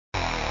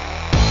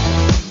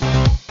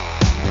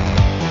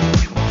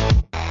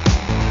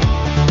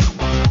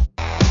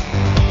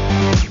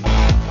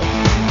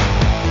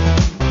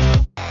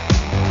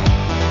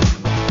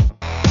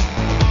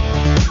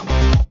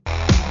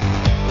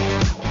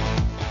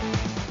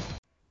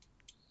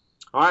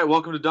All right,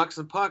 welcome to Ducks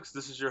and Pucks.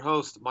 This is your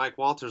host, Mike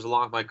Walters,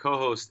 along with my co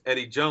host,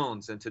 Eddie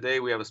Jones. And today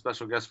we have a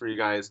special guest for you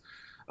guys.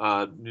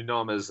 You know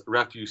him as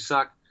Ref You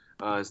Suck.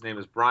 His name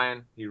is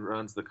Brian. He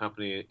runs the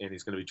company, and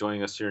he's going to be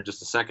joining us here in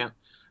just a second.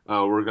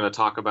 We're going to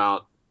talk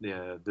about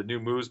the new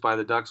moves by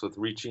the Ducks with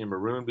Ricci and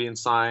Maroon being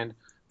signed,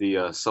 the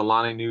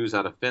Solani news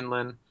out of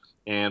Finland,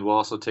 and we'll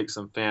also take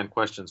some fan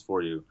questions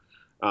for you.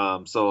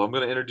 So I'm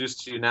going to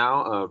introduce to you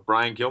now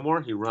Brian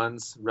Gilmore. He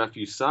runs Ref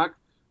You Suck.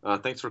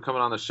 Thanks for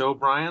coming on the show,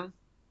 Brian.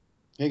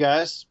 Hey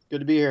guys, good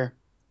to be here.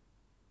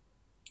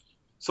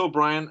 So,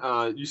 Brian,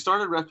 you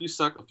started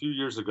RefUsuck a few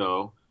years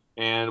ago,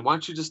 and why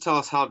don't you just tell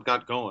us how it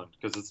got going?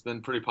 Because it's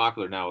been pretty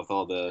popular now with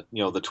all the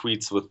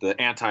tweets with the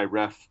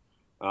anti-ref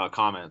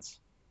comments.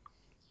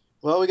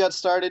 Well, we got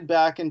started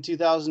back in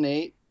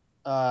 2008.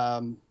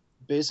 Um,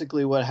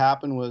 Basically, what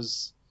happened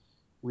was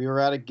we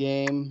were at a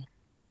game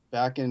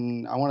back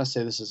in, I want to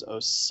say this is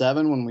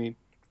 '07 when we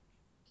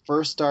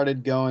first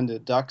started going to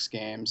Ducks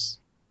games.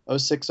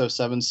 '06,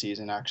 '07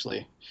 season,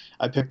 actually.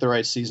 I picked the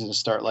right season to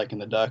start liking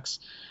the Ducks.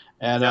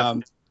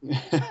 And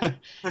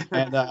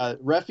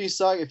Definitely. Refi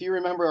suck. If you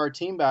remember our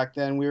team back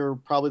then, we were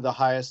probably the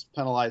highest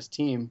penalized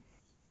team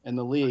in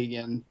the league,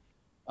 and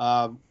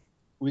uh,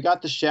 we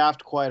got the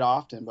shaft quite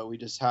often, but we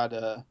just had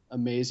a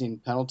amazing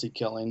penalty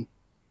killing,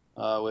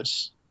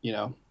 which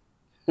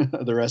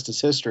the rest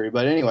is history.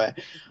 But anyway,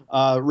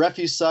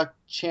 refuse suck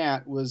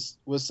chant was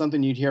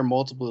something you'd hear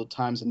multiple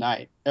times a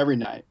night, every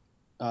night.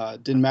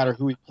 Didn't matter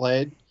who we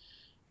played,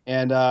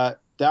 and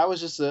that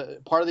was just a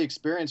part of the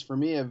experience for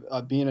me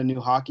of being a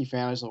new hockey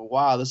fan. I was like,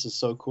 wow, this is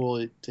so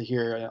cool to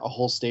hear a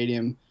whole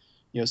stadium,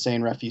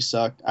 saying "ref, you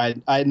suck." I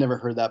had never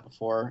heard that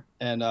before,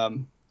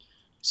 and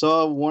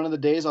so one of the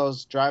days I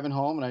was driving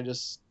home and I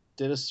just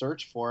did a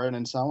search for it,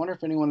 and so I wonder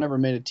if anyone ever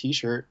made a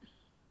T-shirt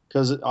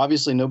because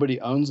obviously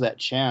nobody owns that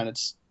chant.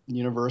 It's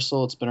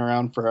universal. It's been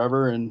around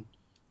forever, and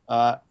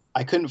I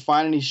couldn't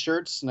find any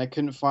shirts and I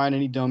couldn't find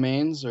any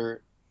domains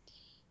or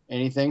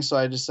anything. So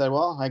I just said,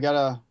 well, I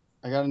got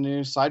a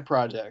new side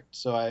project.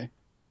 So I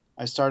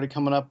started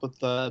coming up with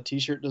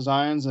T-shirt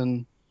designs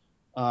and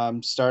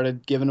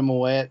started giving them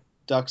away at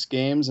Ducks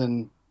games.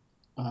 And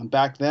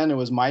back then it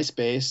was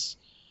MySpace,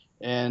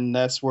 and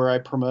that's where I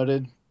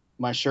promoted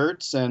my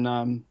shirts.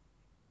 And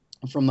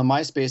from the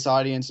MySpace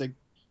audience, it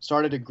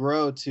started to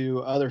grow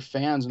to other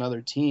fans and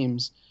other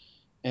teams,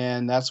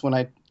 and that's when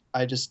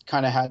I just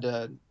kind of had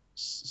to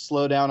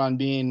slow down on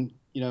being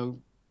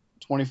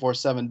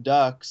 24/7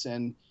 Ducks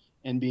and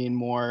being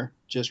more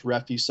just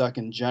ref you suck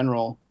in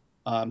general,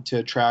 to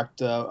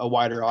attract a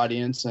wider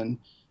audience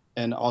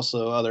and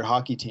also other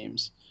hockey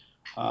teams.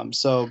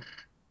 So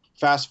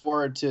fast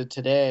forward to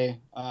today,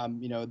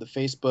 the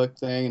Facebook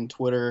thing and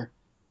Twitter.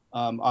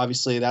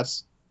 Obviously,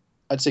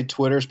 I'd say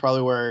Twitter is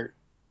probably where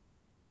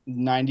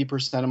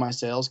 90% of my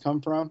sales come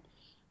from.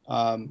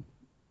 Um,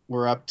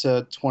 we're up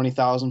to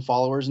 20,000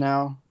 followers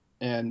now,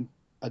 and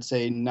I'd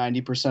say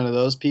 90% of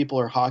those people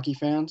are hockey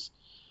fans.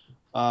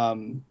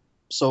 Um,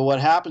 so what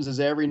happens is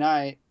every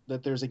night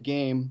that there's a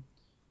game,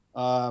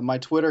 my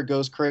Twitter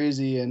goes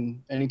crazy,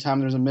 and anytime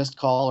there's a missed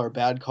call or a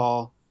bad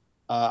call,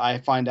 I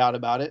find out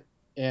about it.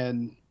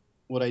 And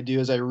what I do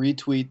is I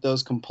retweet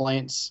those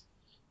complaints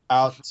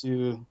out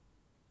to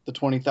the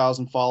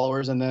 20,000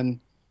 followers, and then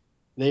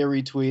they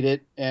retweet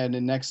it, and the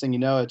next thing you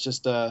know, it's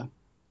just a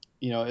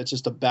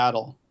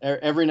battle.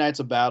 Every night's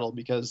a battle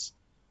because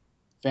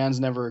fans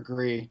never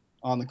agree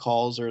on the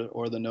calls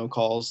or the no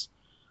calls,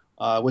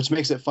 which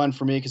makes it fun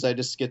for me because I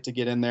just get to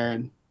get in there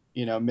and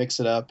mix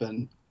it up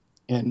and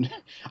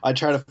I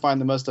try to find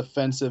the most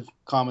offensive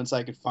comments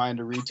I could find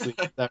to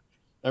retweet that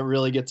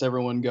really gets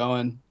everyone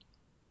going.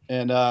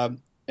 And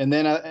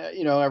then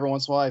every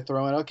once in a while I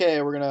throw in,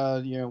 okay, we're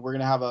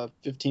gonna have a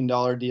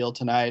 $15 deal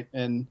tonight,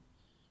 and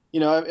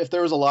if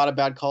there was a lot of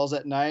bad calls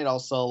at night, I'll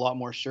sell a lot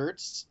more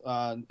shirts.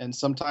 And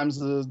sometimes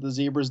the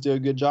zebras do a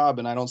good job,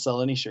 and I don't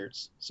sell any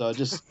shirts. So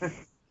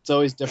it's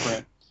always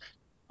different.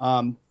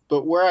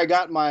 But where I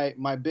got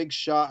my big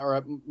shot,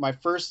 or my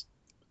first,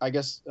 I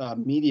guess,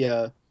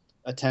 media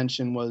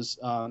attention was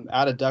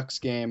at a Ducks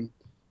game.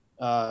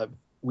 Uh,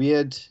 we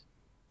had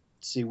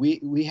see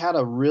we had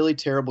a really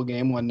terrible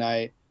game one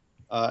night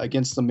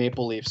against the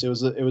Maple Leafs. It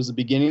was the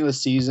beginning of the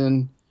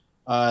season.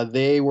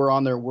 They were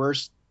on their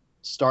worst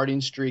starting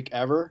streak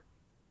ever.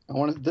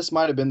 This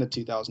might have been the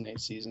 2008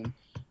 season,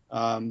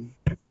 um,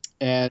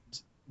 and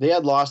they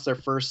had lost their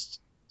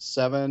first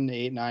 7,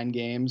 8, 9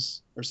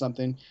 games or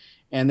something,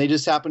 and they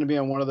just happened to be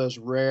on one of those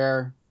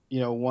rare,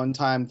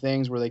 one-time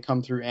things where they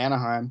come through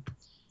Anaheim,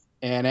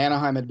 and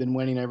Anaheim had been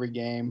winning every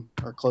game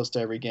or close to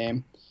every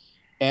game,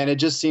 and it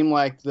just seemed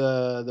like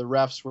the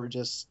refs were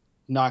just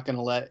not going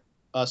to let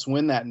us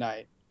win that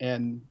night.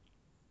 And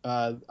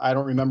I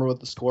don't remember what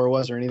the score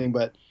was or anything,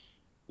 but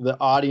the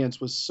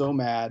audience was so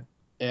mad,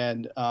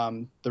 and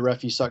the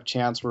ref you suck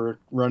chants were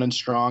running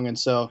strong, and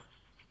so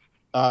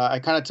I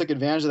kind of took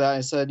advantage of that. I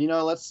said,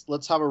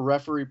 let's have a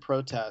referee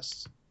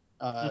protest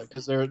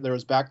because there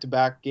was back to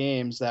back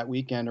games that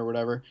weekend or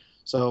whatever.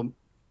 So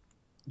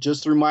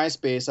just through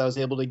MySpace, I was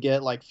able to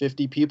get like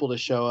 50 people to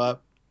show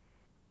up,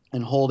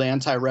 and hold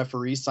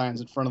anti-referee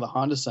signs in front of the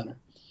Honda Center.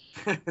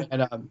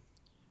 And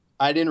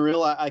I didn't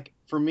realize, like,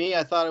 for me,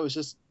 I thought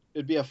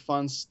it'd be a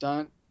fun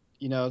stunt,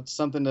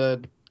 something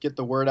to get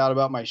the word out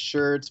about my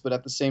shirts, but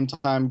at the same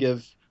time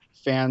give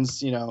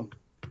fans,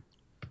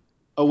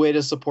 a way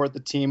to support the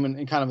team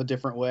in kind of a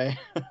different way.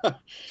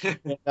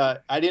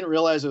 I didn't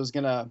realize it was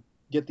going to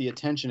get the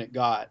attention it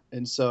got.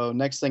 And so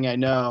next thing I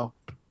know,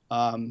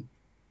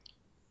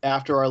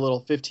 after our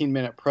little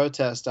 15-minute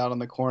protest out on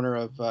the corner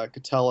of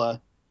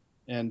Catella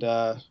and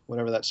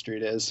whatever that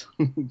street is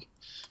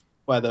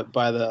by the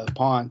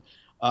pond,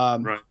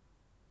 Right.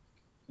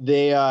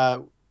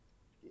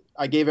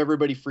 I gave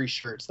everybody free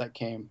shirts that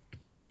came,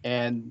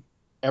 and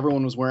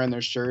everyone was wearing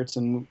their shirts.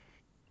 And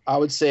I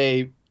would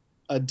say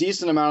a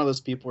decent amount of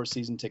those people were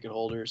season ticket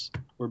holders,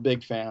 were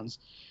big fans,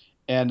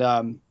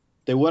 and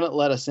they wouldn't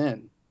let us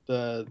in.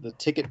 The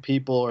ticket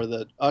people or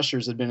the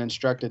ushers had been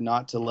instructed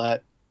not to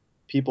let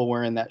people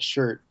wearing that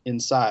shirt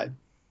inside.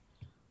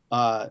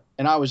 And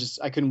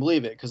I couldn't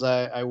believe it, because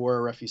I wore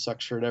a Ref You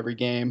Suck shirt every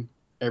game,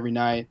 every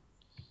night.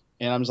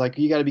 And I was like,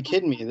 you got to be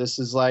kidding me. This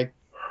is like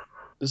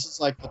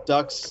the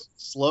Ducks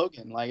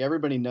slogan. Like,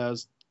 everybody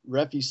knows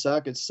Ref You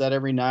Suck. It's said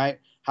every night.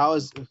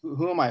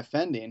 Who am I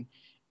offending?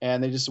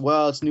 And they just,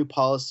 well, it's new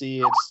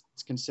policy.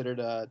 It's considered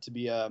to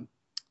be an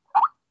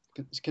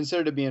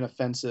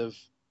offensive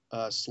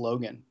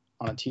slogan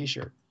on a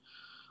T-shirt.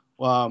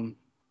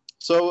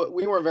 So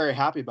we weren't very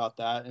happy about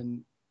that.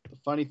 And the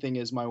funny thing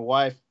is, my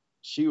wife,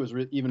 she was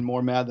even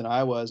more mad than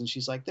I was, and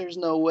she's like, "There's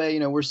no way,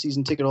 we're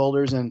season ticket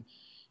holders, and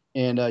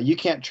you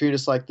can't treat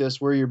us like this.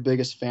 We're your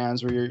biggest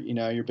fans. We're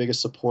your biggest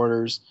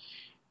supporters,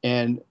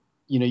 and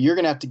you're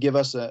gonna have to give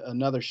us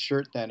another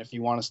shirt then if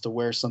you want us to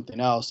wear something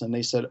else." And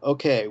they said,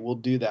 "Okay, we'll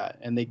do that."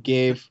 And they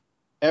gave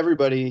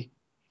everybody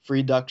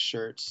free Duck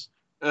shirts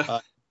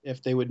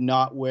if they would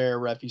not wear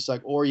Ref You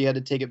Suck, or you had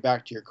to take it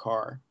back to your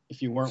car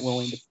if you weren't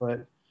willing to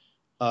put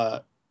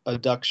a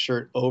Duck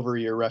shirt over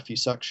your Ref You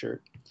Suck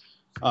shirt.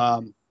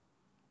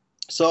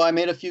 So I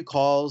made a few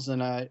calls,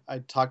 and I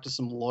talked to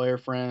some lawyer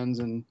friends,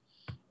 and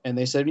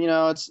they said,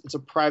 it's a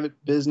private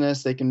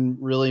business. They can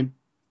really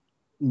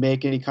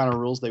make any kind of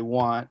rules they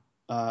want.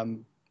 They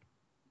don't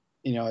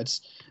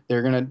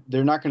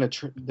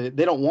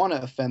want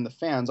to offend the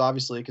fans,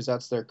 obviously, because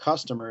that's their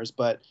customers.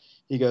 But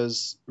he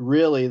goes,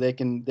 really, they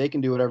can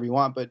do whatever you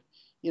want. But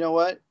you know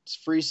what? It's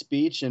free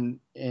speech, and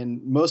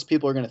most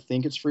people are going to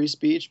think it's free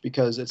speech,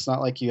 because it's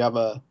not like you have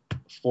a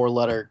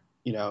 4-letter,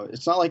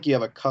 it's not like you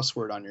have a cuss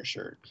word on your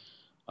shirt.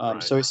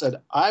 Right. So he said,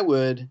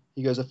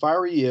 he goes, if I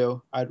were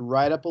you, I'd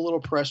write up a little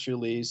press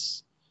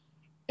release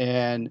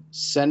and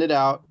send it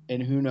out,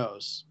 and who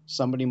knows,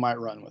 somebody might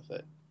run with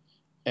it.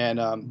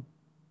 And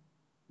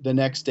the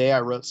next day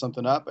I wrote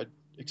something up. I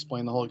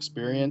explained the whole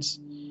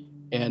experience,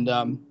 and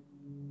a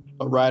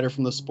writer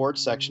from the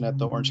sports section at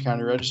the Orange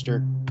County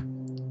Register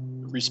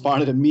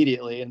responded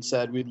immediately and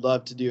said, "We'd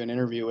love to do an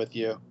interview with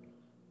you,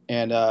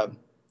 and we're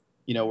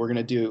going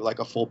to do like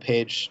a full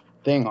page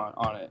thing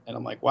on it." And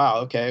I'm like,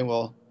 wow, okay,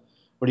 well,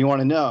 what do you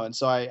want to know? And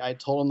so I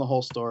told him the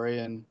whole story,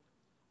 and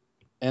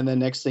the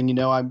next thing you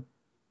know, I'm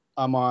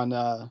on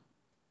the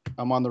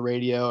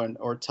radio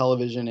or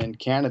television in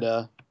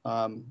Canada,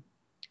 on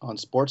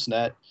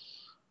Sportsnet,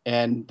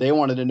 and they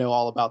wanted to know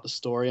all about the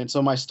story. And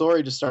so my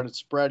story just started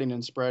spreading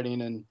and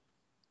spreading, and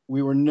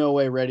we were no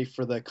way ready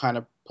for the kind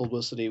of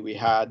publicity we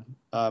had.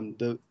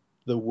 The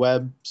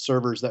web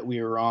servers that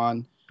we were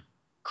on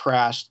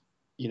crashed,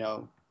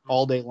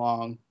 all day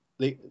long.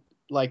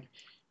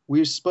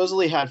 We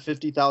supposedly had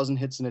 50,000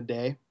 hits in a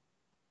day,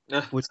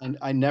 which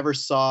I never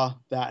saw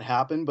that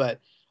happen. But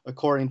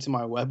according to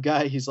my web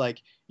guy, he's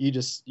like, you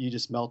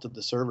just melted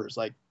the servers.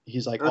 Like,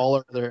 he's like, all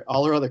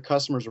our other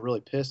customers are really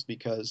pissed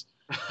because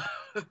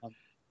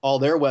all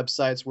their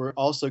websites were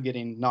also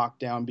getting knocked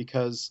down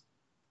because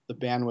the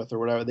bandwidth or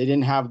whatever. They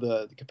didn't have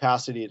the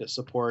capacity to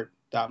support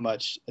that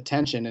much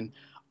attention. And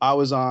I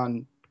was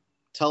on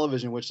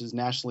television, which is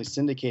nationally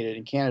syndicated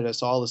in Canada.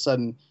 So all of a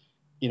sudden,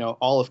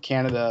 all of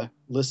Canada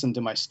listened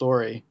to my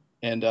story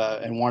and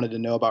wanted to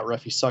know about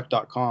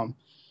refyousuck.com.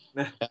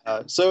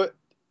 So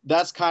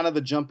that's kind of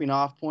the jumping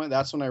off point.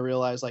 That's when I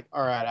realized, like,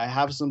 all right, I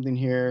have something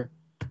here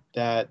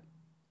that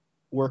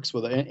works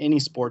with any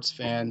sports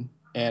fan.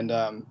 And,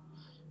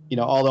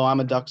 although I'm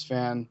a Ducks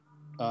fan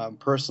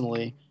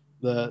personally,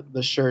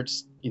 the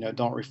shirts,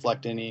 don't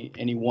reflect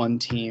any one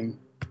team.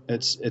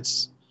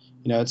 It's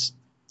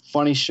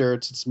funny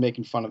shirts. It's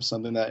making fun of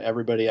something that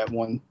everybody at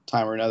one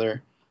time or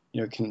another,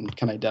 can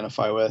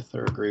identify with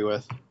or agree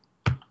with.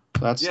 So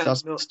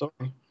that's the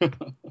story.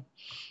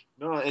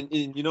 No, and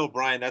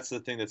Brian, that's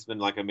the thing that's been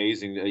like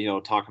amazing,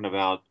 talking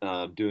about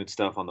doing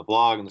stuff on the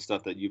blog and the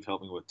stuff that you've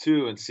helped me with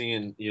too, and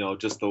seeing,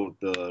 just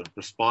the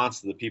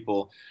response to the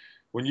people.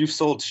 When you've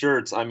sold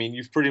shirts, I mean,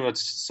 you've pretty much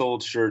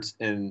sold shirts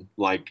in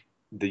like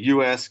the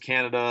U.S.,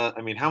 Canada.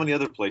 I mean, how many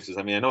other places?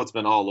 I mean, I know it's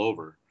been all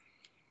over.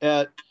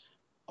 At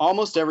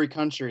almost every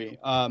country.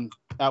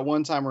 At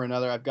one time or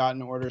another, I've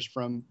gotten orders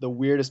from the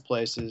weirdest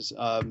places: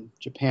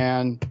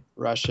 Japan,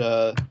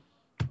 Russia,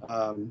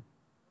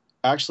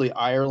 actually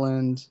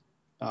Ireland,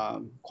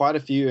 quite a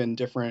few in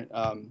different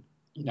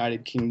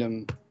United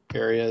Kingdom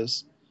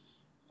areas.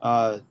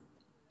 Uh,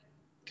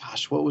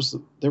 Gosh,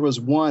 there was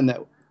one that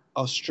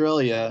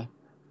Australia,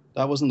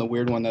 that wasn't the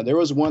weird one though. There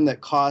was one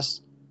that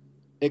cost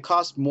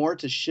more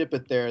to ship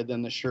it there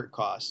than the shirt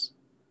costs,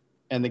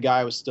 and the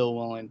guy was still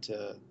willing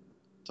to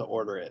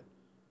order it.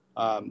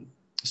 Um,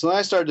 so then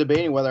I started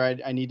debating whether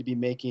I need to be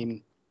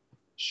making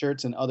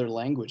shirts in other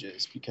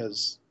languages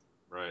because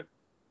Right.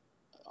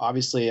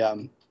 obviously,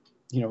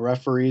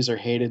 referees are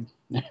hated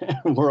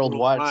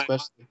worldwide, Worldwide.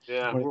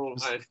 Yeah, when it,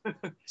 worldwide.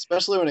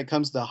 especially when it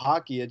comes to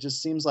hockey. It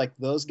just seems like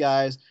those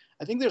guys.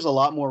 I think there's a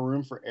lot more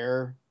room for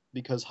error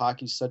because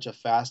hockey's such a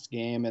fast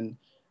game, and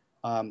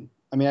I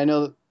mean, I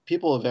know that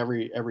people of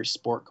every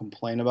sport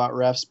complain about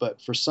refs,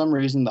 but for some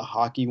reason, the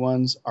hockey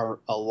ones are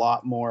a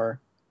lot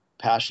more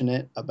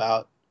passionate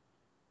about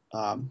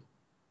um,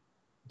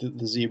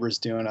 the Zebras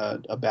doing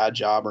a bad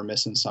job or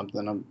missing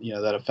something,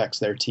 that affects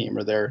their team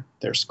or their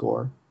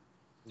score.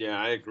 Yeah,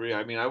 I agree.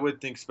 I mean, I would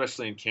think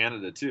especially in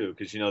Canada too,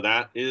 because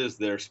that is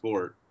their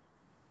sport.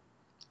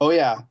 Oh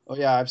yeah,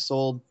 I've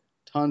sold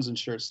tons of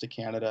shirts to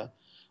Canada.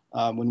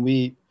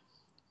 When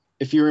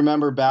if you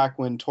remember back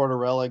when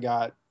Tortorella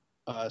got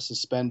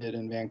suspended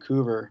in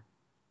Vancouver,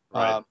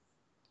 Right. uh,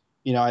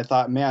 I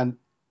thought, man,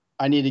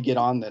 I need to get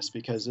on this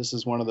because this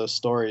is one of those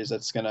stories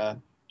that's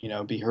gonna,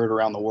 be heard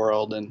around the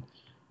world.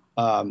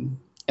 Um,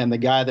 and the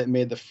guy that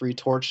made the Free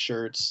Torch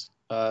shirts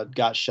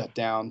got shut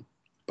down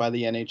by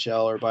the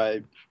NHL or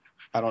by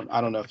I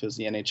don't know if it was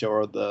the NHL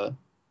or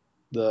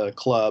the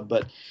club,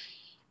 but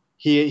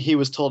he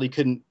was told he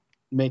couldn't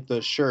make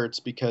those shirts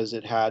because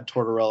it had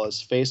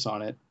Tortorella's face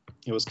on it.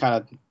 It was kind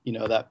of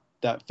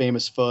that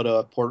famous photo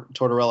of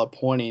Tortorella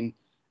pointing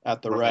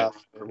at the Right. ref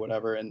or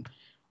whatever,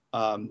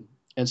 um,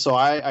 and so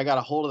I got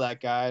a hold of that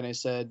guy and I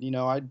said,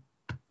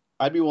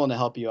 I'd be willing to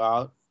help you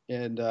out.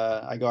 And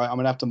I go, I'm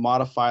gonna have to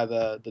modify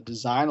the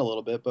design a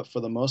little bit, but for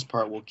the most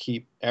part, we'll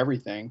keep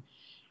everything.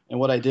 And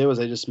what I did was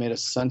I just made a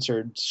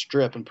censored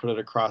strip and put it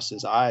across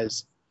his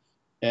eyes,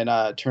 and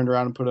turned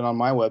around and put it on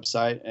my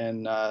website,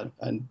 and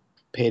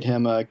paid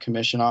him a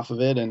commission off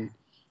of it. And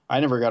I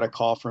never got a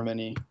call from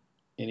any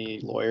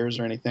lawyers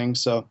or anything.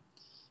 So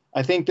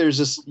I think there's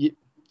just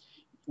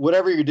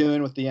whatever you're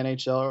doing with the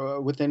NHL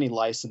or with any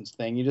license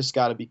thing, you just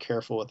got to be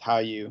careful with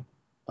how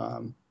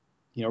um,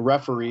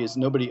 referees.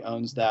 Nobody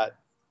owns that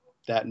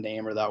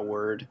name or that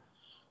word.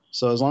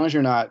 So as long as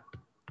you're not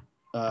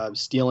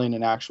stealing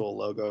an actual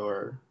logo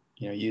or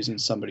using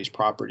somebody's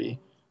property,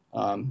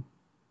 um,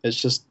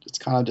 it's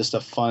kind of just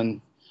a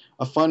fun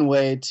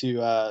way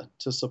to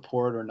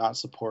support or not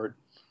support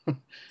a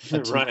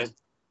team Right.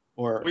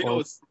 or Well,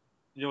 or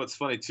what's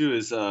funny too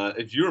is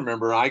if you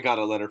remember, I got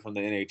a letter from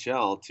the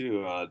NHL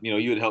too.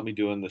 You had helped me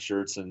doing the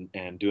shirts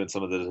and doing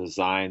some of the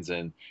designs,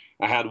 and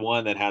I had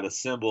one that had a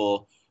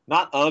symbol,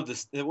 not of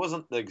this. It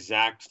wasn't the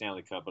exact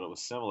Stanley Cup, but it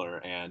was similar.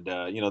 And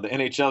the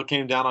NHL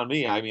came down on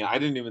me. I mean, I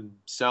didn't even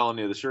sell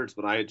any of the shirts,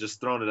 but I had just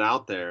thrown it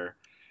out there,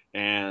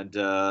 and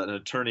an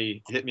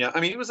attorney hit me up. I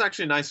mean, he was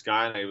actually a nice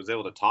guy, and I was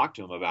able to talk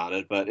to him about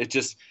it, but it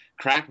just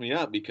cracked me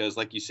up because,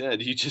 like you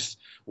said, you just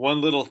one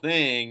little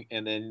thing,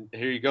 and then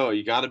here you go.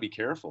 You got to be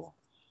careful.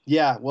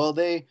 yeah. Well,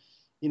 they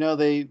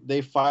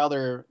file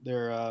their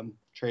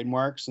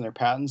trademarks and their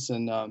patents,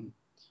 and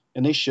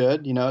they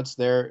should.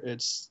 They're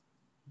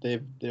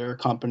a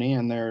company,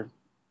 and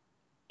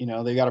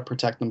they got to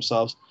protect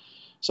themselves.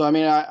 So I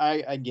mean,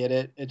 I get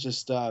it. It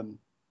just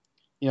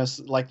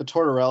like the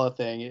Tortorella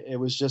thing. It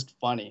was just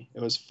funny.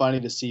 It was funny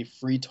to see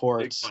free Big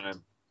torts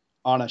time.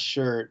 on a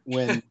shirt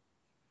when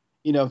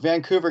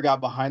Vancouver got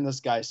behind this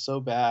guy so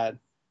bad.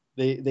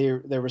 They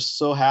were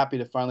so happy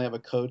to finally have a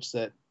coach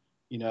that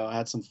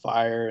had some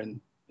fire and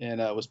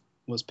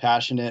was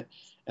passionate,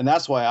 and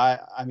that's why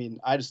I mean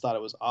I just thought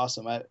it was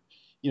awesome.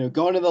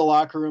 Going to the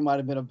locker room might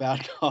have been a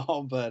bad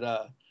call,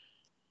 but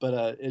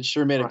it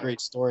sure made a Right.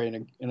 great story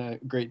and a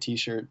great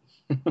T-shirt.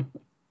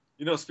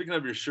 Speaking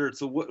of your shirt,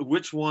 so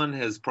which one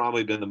has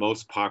probably been the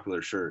most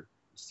popular shirt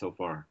so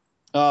far?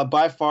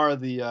 By far,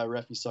 the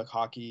Ref Suck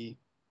hockey,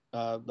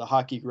 the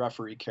hockey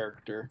referee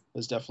character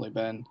has definitely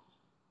been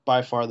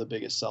by far the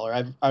biggest seller.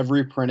 I've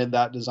reprinted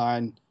that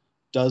design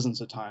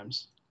dozens of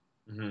times.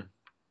 Hmm.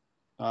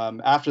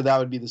 After that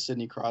would be the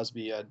Sidney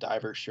Crosby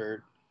diver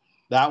shirt.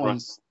 That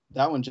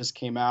Right. one just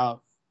came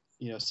out,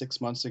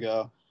 6 months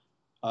ago.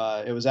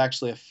 It was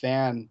actually a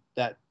fan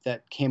that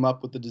came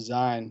up with the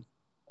design.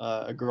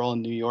 A girl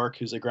in New York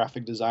who's a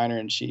graphic designer,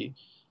 and she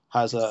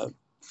has a,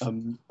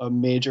 a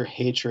major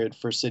hatred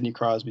for Sidney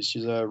Crosby.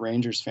 She's a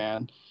Rangers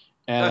fan,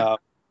 and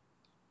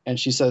and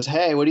she says,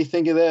 "Hey, what do you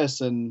think of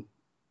this?" And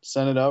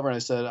sent it over, and I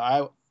said,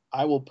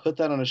 "I will put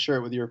that on a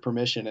shirt with your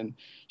permission." And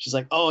she's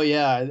like, "Oh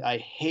yeah, I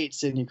hate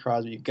Sidney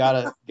Crosby. You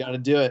gotta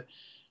do it."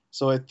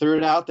 So I threw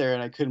it out there,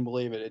 and I couldn't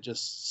believe it. It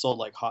just sold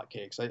like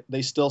hotcakes.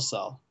 They still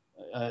sell,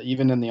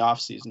 even in the off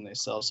season they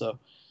sell.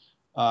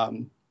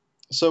 Um,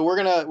 so we're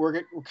kind of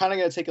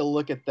gonna take a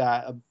look at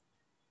that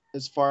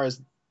as far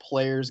as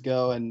players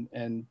go, and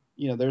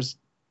there's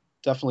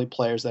definitely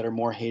players that are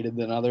more hated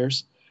than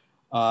others,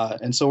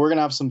 and so we're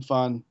gonna have some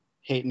fun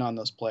hating on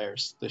those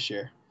players this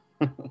year.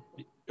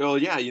 Well,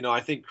 yeah, I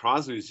think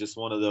Crosby is just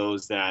one of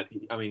those that,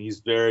 I mean, he's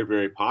very,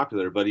 very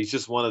popular, but he's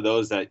just one of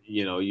those that,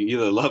 you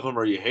either love him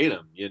or you hate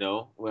him.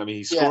 I mean,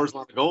 he Yeah. scores a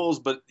lot of goals,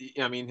 but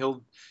I mean,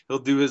 he'll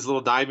do his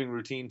little diving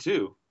routine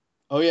too.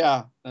 Oh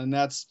yeah, and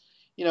that's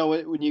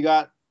when you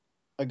got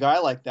a guy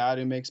like that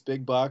who makes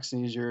big bucks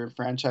and he's your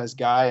franchise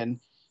guy, and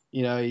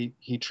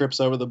he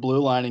trips over the blue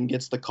line and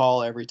gets the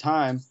call every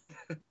time.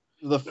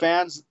 The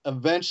fans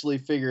eventually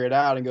figure it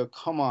out and go,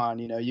 come on,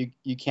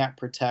 you can't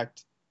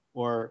protect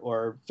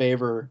or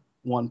favor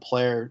one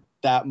player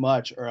that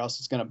much, or else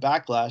it's going to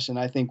backlash. And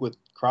I think with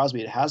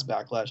Crosby, it has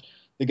backlash.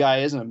 The guy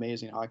is an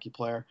amazing hockey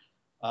player,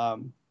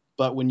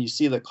 but when you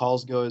see the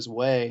calls go his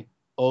way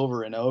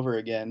over and over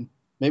again,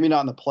 maybe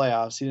not in the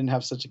playoffs, he didn't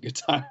have such a good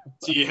time.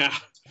 Yeah.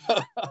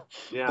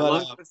 Yeah,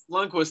 But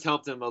Lundqvist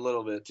helped him a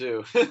little bit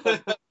too.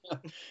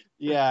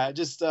 yeah,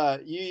 just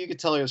you could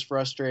tell he was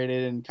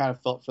frustrated and kind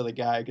of felt for the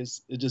guy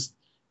because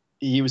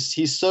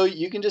he's so,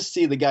 you can just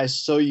see the guy's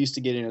so used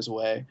to getting his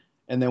way,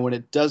 and then when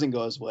it doesn't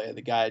go his way,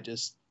 the guy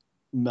just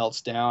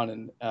melts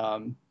down.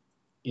 And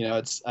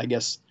it's, I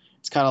guess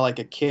it's kind of like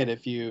a kid.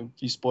 If you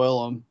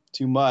spoil them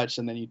too much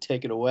and then you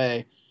take it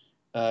away,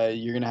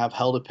 you're gonna have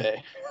hell to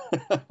pay.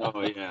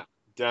 Oh yeah,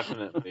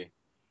 definitely.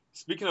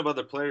 Speaking of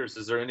other players,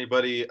 is there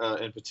anybody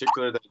in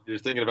particular that you're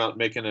thinking about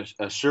making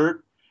a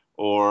shirt,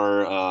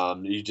 or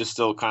you just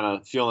still kind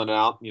of feeling it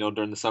out,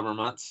 during the summer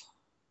months?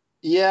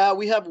 Yeah,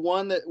 we have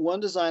one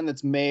design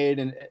that's made,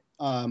 and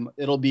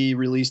it'll be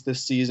released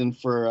this season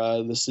for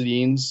the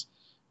Sedins.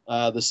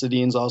 The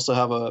Sedins also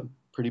have a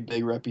pretty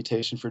big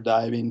reputation for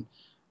diving,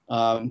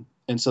 and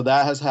so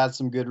that has had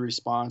some good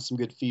response, some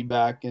good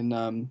feedback,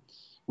 and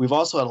we've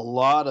also had a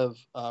lot of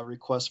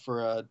requests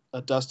for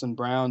a Dustin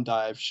Brown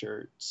dive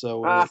shirt. So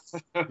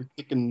we're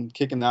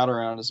kicking that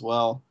around as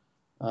well.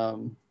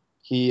 Um,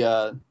 he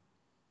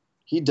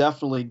he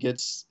definitely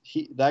gets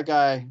that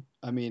guy.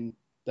 I mean,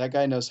 that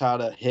guy knows how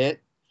to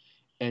hit,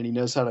 and he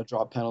knows how to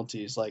draw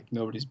penalties like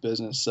nobody's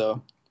business.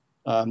 So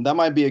that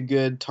might be a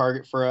good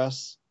target for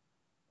us.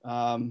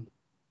 Um,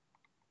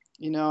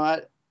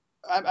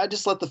 I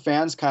just let the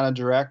fans kind of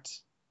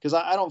direct because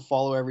I don't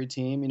follow every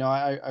team.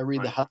 I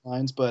read the Right,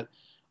 headlines, but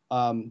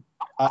um,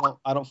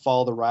 I don't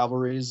follow the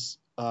rivalries.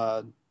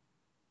 On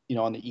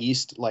the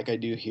East like I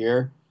do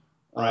here.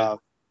 right. Uh,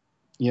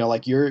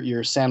 like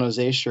your San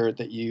Jose shirt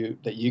that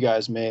you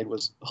guys made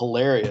was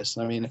hilarious.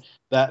 I mean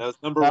That that was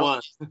number that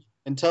one.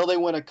 until they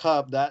win a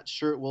cup, that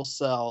shirt will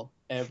sell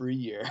every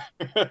year.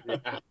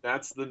 Yeah,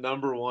 that's the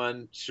number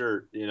one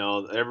shirt.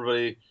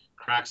 Everybody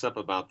cracks up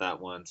about that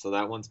one. So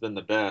that one's been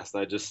the best.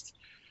 I just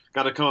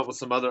got to come up with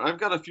some other. I've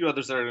got a few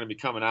others that are going to be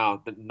coming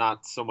out, but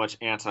not so much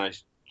anti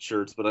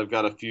shirts. But I've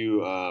got a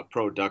few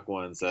pro duck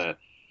ones that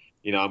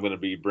I'm going to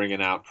be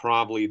bringing out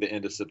probably the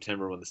end of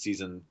September when the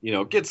season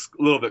gets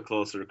a little bit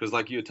closer. Because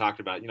like you had talked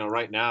about,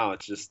 right now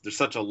it's just there's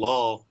such a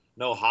lull,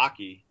 no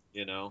hockey.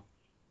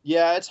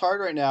 Yeah, it's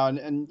hard right now,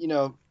 and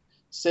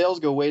sales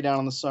go way down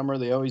in the summer.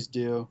 They always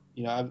do.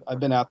 I've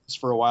been at this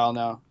for a while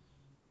now.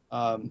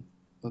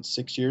 That's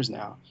 6 years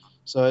now.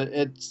 So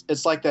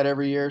it's like that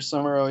every year.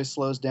 Summer always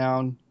slows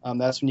down.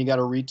 That's when you got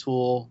to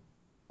retool,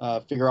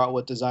 figure out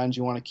what designs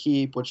you want to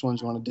keep, which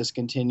ones you want to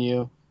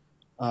discontinue,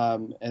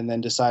 and then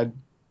decide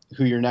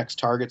who your next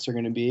targets are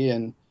going to be,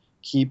 and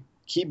keep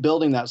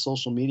building that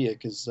social media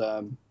because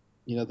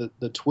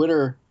the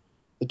Twitter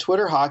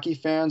hockey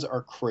fans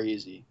are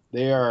crazy.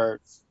 Right.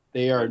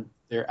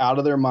 They're out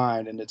of their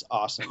mind, and it's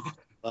awesome.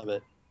 Love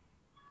it.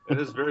 It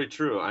is very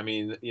true. I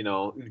mean,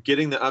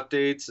 getting the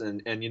updates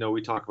and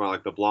we talk about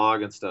like the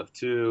blog and stuff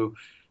too.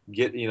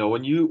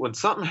 When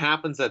something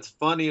happens that's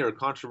funny or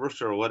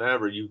controversial or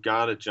whatever, you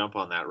got to jump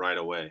on that right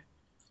away.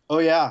 Oh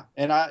yeah,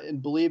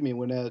 and believe me,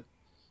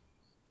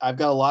 I've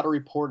got a lot of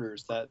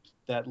reporters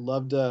that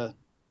love to.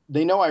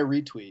 They know I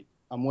retweet.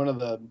 I'm one of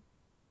the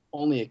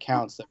only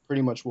accounts that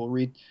pretty much will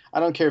read. I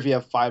don't care if you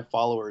have 5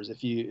 followers.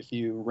 If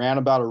you ran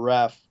about a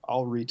ref,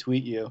 I'll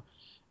retweet you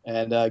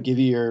and give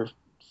you your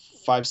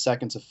 5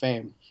 seconds of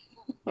fame.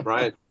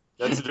 Right.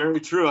 That's very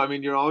true. I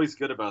mean, you're always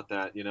good about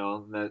that,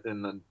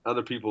 and then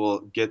other people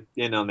get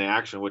in on the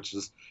action, which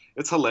is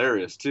it's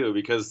hilarious too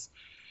because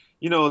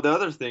the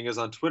other thing is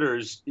on Twitter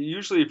is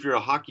usually if you're a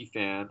hockey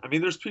fan, I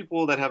mean, there's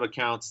people that have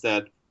accounts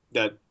that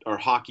are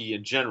hockey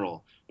in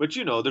general, but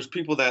there's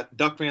people that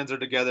Duck fans are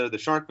together, the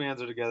Shark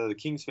fans are together, the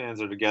Kings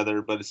fans are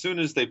together, but as soon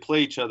as they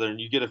play each other and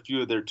you get a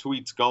few of their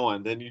tweets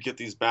going, then you get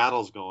these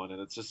battles going,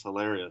 and it's just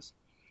hilarious.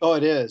 Oh,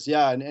 it is.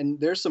 Yeah. And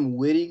there's some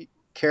witty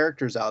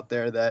characters out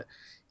there that,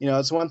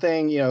 it's one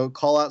thing,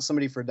 call out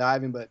somebody for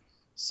diving, but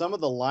some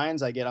of the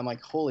lines I get, I'm like,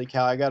 holy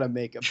cow, I got to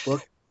make a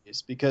book of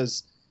these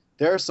because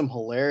there are some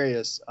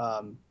hilarious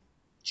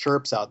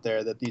chirps out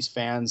there that these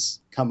fans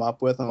come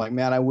up with. I'm like,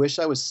 man, I wish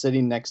I was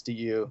sitting next to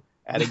you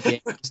at a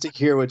game just to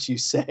hear what you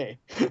say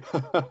because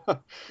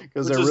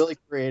Which they're is really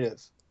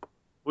creative.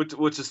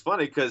 which is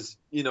funny because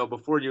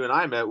before you and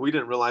I met, we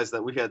didn't realize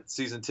that we had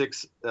season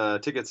tickets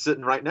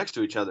sitting right next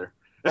to each other.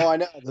 Oh, I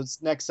know.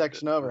 This next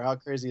section over. How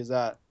crazy is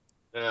that?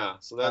 Yeah,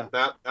 so Yeah.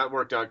 that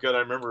worked out good. I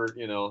remember,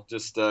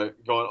 just going,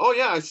 "Oh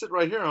yeah, I sit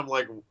right here." I'm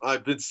like,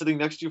 "I've been sitting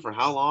next to you for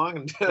how long?"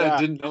 And I Yeah.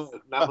 didn't know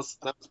it. That was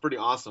pretty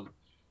awesome.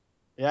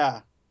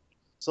 Yeah.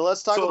 So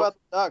let's talk So about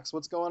the Ducks.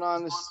 What's going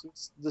on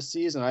this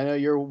season? I know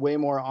you're way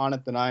more on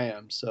it than I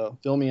am, so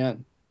fill me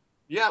in.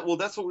 yeah, well,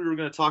 that's what we were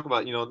going to talk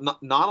about.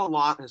 Not a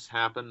lot has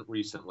happened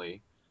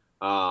recently,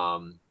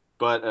 um,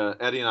 but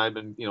Eddie and I have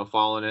been,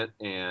 following it,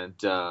 and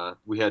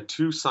we had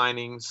two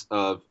signings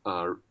of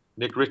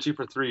Nick Ritchie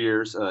for 3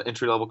 years,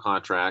 entry level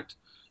contract,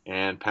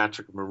 and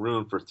Patrick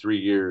Maroon for 3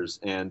 years.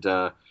 And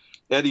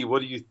Eddie,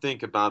 what do you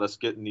think about us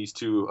getting these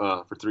two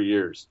for 3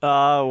 years?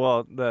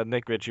 Well, the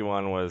Nick Ritchie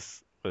one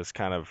was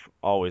kind of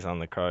always on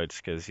the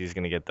cards because he's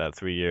gonna get that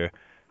 3 year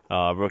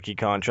rookie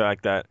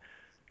contract that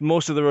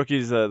most of the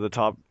rookies, the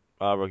top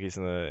rookies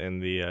in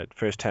the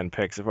first 10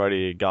 picks have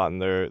already gotten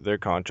their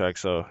contract,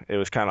 so it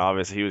was kind of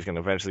obvious he was gonna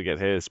eventually get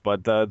his.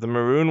 But the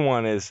Maroon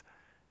one is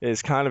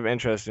kind of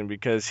interesting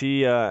because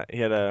he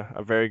had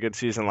a very good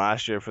season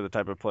last year for the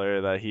type of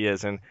player that he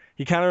is, and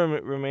he kind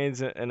of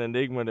remains an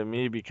enigma to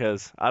me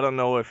because I don't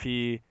know if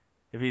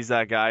he's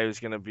that guy who's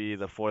going to be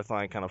the fourth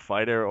line kind of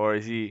fighter, or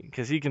is he,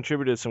 because he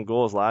contributed some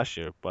goals last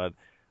year, but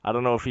I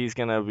don't know if he's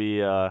going to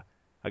be a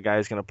guy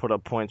who's going to put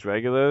up points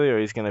regularly, or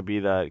he's going to be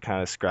that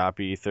kind of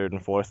scrappy third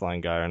and fourth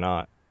line guy or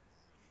not.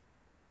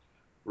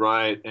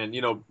 Right. And,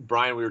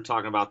 Brian, we were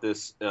talking about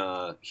this.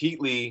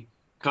 Heatley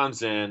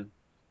comes in.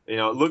 It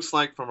looks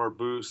like from our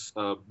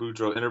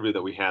Boudreaux interview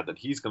that we had that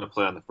he's going to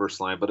play on the first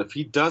line. But if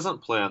he doesn't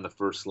play on the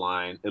first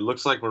line, it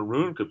looks like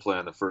Maroon could play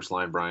on the first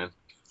line, Brian.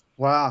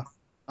 Wow,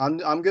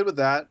 I'm good with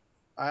that.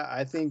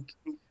 I think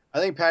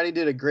Patty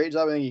did a great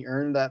job. I think he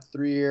earned that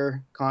 3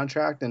 year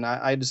contract, and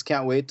I just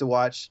can't wait to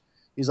watch.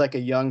 He's like a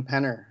young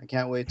Penner. I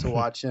can't wait to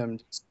watch him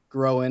just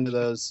grow into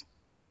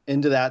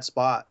that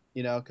spot.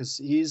 Because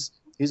he's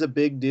a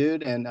big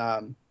dude, and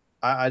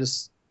I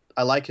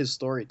like his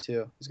story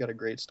too. He's got a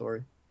great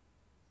story.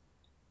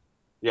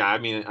 Yeah, I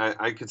mean,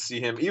 I could see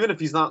him even if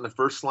he's not in the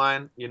first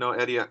line.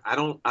 Eddie, I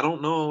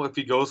don't know if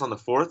he goes on the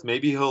fourth.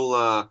 Maybe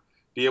he'll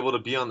be able to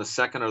be on the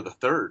second or the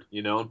third.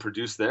 And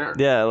produce there.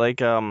 Yeah,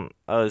 like I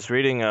was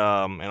reading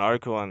an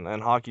article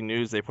on Hockey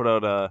News. They put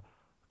out a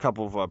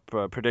couple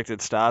of predicted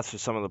stats for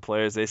some of the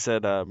players. They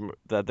said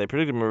that they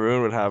predicted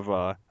Maroon would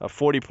have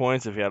 40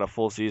 points if he had a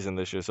full season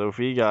this year. So if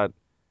he got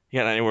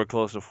anywhere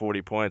close to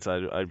 40 points,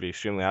 I'd be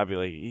extremely happy.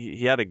 Like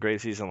he had a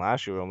great season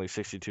last year, only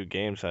 62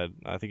 games. I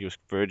think he was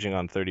verging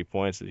on 30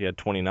 points. He had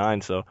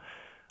 29. So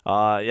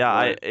yeah,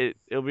 Right.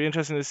 it'll be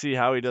interesting to see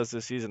how he does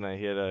this season.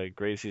 He had a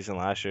great season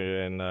last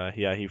year, and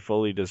yeah, he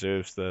fully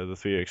deserves the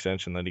 3 year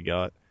extension that he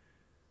got.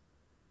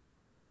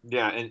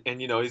 Yeah,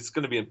 and he's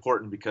going to be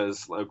important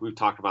because like we've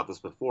talked about this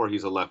before,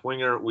 he's a left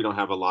winger. We don't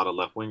have a lot of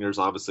left wingers.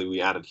 Obviously,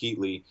 we added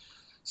Heatley,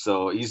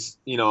 so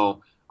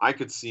I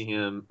could see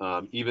him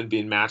even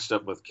being matched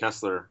up with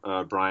Kessler,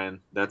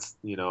 Brian. That's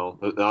the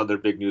other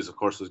big news, of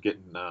course, was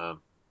getting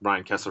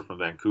Brian Kessler from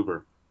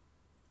Vancouver.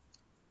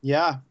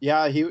 Yeah,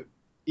 yeah.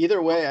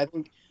 Either way, I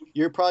think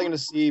you're probably going to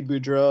see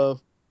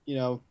Boudreaux, you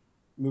know,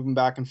 moving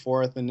back and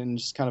forth, and then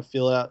just kind of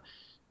feel it out,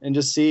 and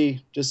just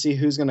see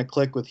who's going to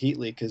click with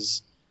Heatley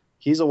because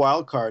he's a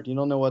wild card. You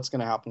don't know what's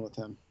going to happen with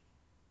him.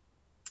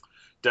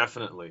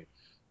 Definitely.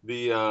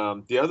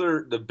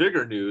 The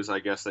bigger news, I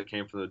guess, that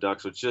came from the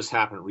Ducks, which just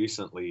happened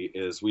recently,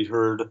 is we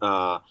heard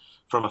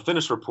from a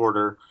Finnish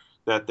reporter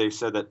that they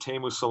said that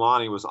Teemu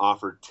Solani was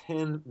offered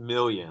 10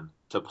 million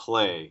to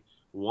play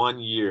 1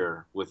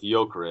 year with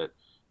Jokerit,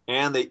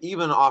 and they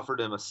even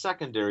offered him a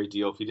secondary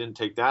deal if he didn't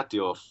take that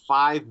deal of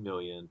 5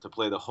 million to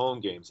play the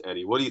home games.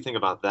 Eddie, what do you think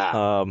about that?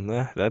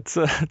 That's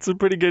a that's a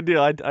pretty good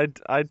deal.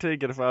 I'd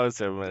take it if I was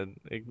him, man.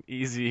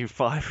 Easy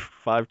five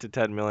to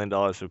 $10 million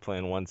for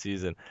playing one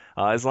season.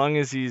 As long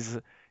as he's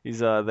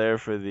there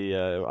for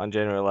the on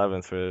January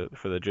 11th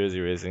for the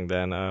jersey raising,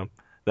 then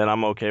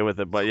I'm okay with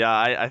it. But yeah,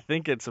 I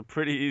think it's a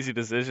pretty easy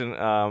decision.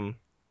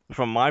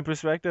 From my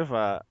perspective,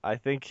 I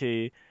think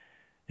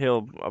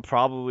he'll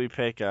probably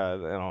pick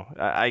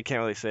I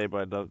can't really say,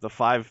 but the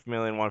 5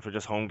 million one for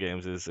just home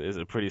games is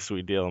a pretty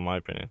sweet deal in my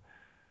opinion.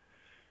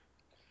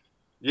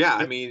 Yeah,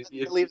 I It, mean,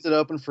 it leaves it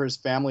open for his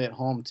family at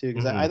home too,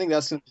 because I Hmm. think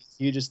that's going to be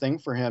the hugest thing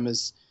for him.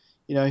 Is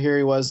here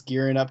he was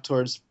gearing up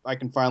towards I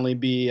can finally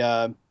be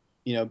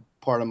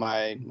part of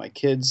my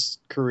kids'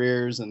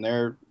 careers, and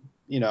they're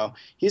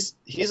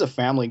he's a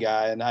family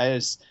guy, and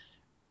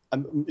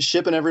I'm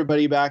shipping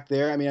everybody back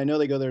there. I mean, I know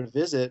they go there to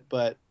visit,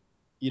 but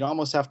you'd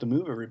almost have to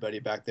move everybody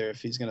back there if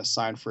he's going to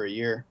sign for a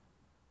year.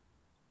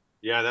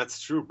 yeah,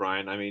 that's true,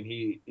 Brian. I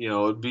mean,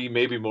 it'd be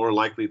maybe more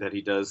likely that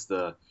he does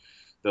the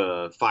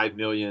 5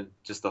 million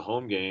just the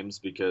home games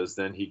because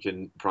then he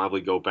can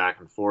probably go back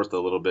and forth a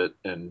little bit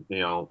and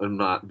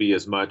not be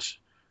as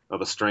much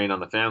of a strain on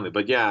the family.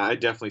 But yeah, I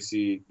definitely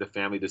see the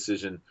family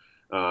decision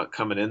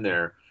coming in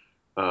there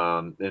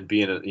and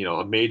being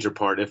a major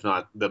part, if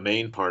not the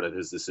main part of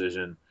his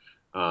decision.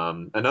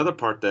 Another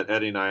part that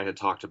Eddie and I had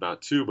talked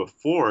about too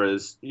before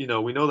is we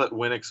know that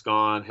Winnick's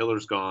gone,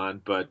 Hiller's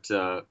gone, but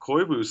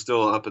Koivu's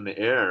still up in the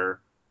air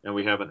and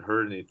we haven't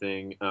heard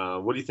anything.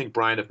 What do you think,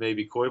 Brian, if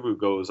maybe Koivu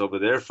goes over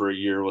there for a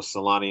year with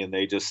Solani and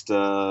they just,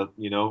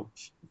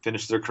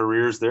 finish their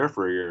careers there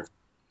for a year?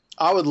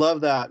 I would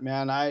love that,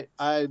 man. I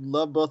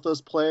love both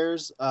those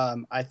players.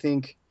 I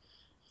think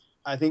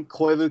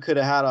Koivu could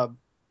have had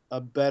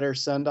a better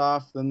send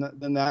off than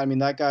that. I mean,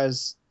 that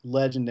guy's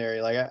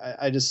legendary. Like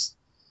I just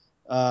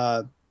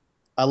uh,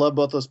 I love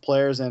both those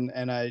players, and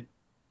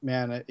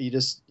you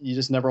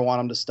just never want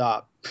them to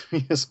stop.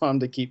 You just want them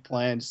to keep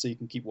playing so you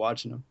can keep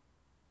watching them.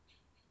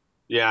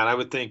 Yeah, and I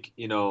would think,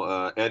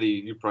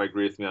 Eddie, you probably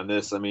agree with me on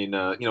this. I mean,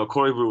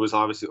 Koivu was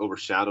obviously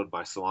overshadowed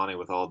by Solani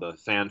with all the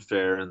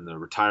fanfare and the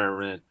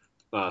retirement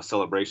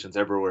celebrations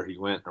everywhere he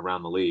went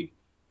around the league.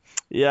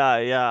 Yeah,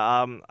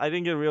 yeah. I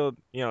didn't get a real,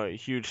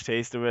 huge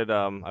taste of it.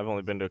 I've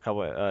only been to a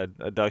couple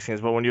Ducks games,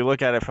 but when you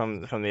look at it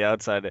from the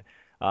outside,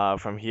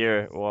 from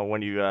here, well,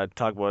 when you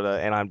talk about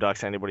Anaheim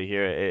Ducks, anybody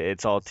here,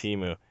 it's all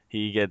Timu.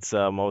 He gets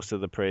most of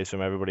the praise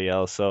from everybody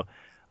else. So,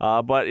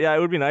 but yeah, it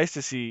would be nice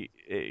to see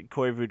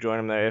Koivu join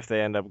him there if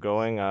they end up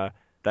going.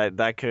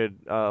 That could,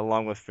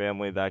 along with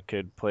family, that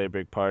could play a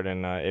big part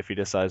in if he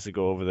decides to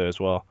go over there as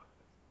well.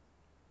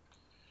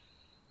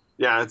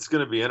 Yeah, it's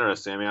going to be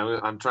interesting. I mean,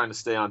 I'm trying to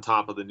stay on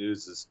top of the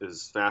news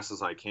as fast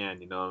as I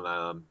can.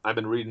 I've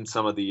been reading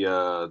some of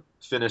the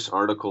Finnish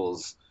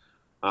articles,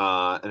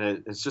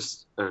 and it's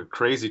just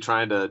crazy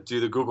trying to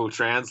do the Google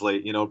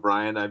Translate.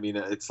 Brian. I mean,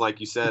 it's like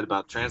you said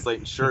about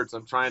translating shirts.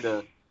 I'm trying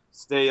to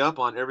stay up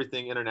on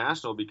everything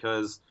international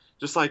because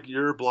just like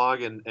your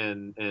blog and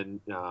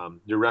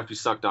your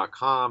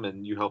refusuck.com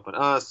and you helping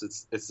us,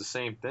 it's the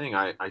same thing.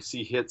 I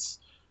see hits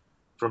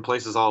from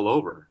places all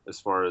over as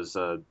far as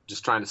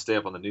just trying to stay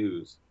up on the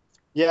news.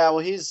 Yeah,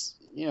 well,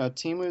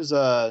 Timu's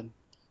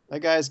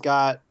that guy's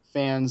got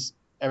fans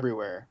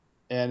everywhere,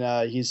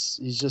 and he's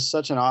just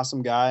such an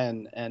awesome guy,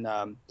 and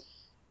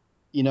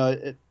you know,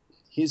 it,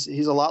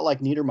 he's a lot like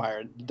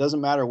Niedermeyer. It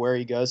doesn't matter where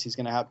he goes, he's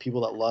going to have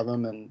people that love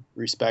him and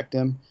respect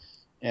him.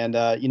 And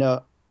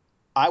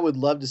I would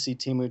love to see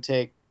Timu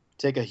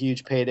take a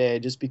huge payday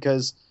just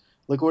because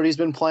look what he's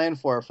been playing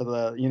for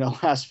the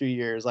last few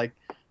years. Like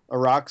a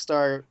rock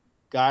star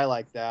guy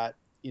like that.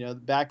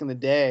 Back in the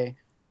day,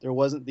 there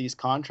wasn't these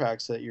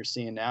contracts that you're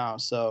seeing now.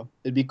 So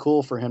it'd be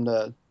cool for him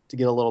to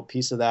get a little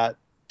piece of that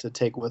to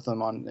take with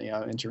him on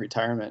into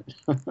retirement.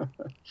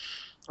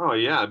 Oh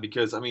yeah,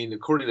 because I mean,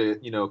 according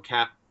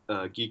to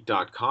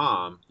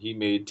Geek.com, he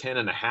made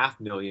 10.5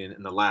 million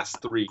in the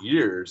last 3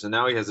 years, and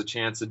now he has a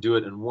chance to do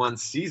it in one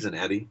season.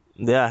 Eddie.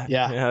 Yeah,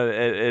 Yeah.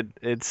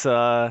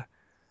 yeah.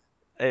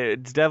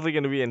 It's definitely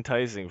going to be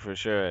enticing for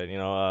sure.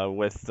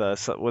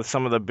 With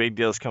some of the big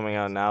deals coming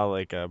out now,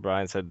 like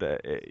Brian said,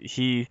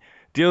 he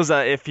deals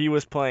that if he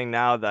was playing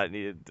now, like,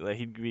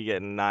 he'd be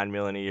getting 9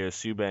 million a year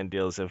Subban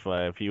deals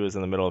if he was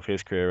in the middle of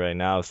his career right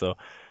now. So,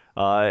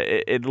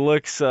 it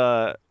looks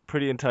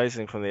pretty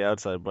enticing from the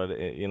outside, but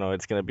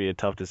it's going to be a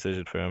tough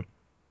decision for him.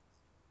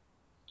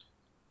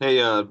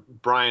 Hey,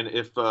 Brian,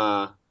 if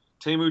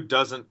Temu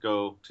doesn't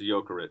go to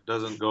Jokerit,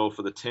 doesn't go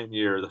for the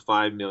 10-year, the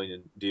 5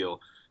 million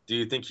deal, do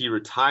you think he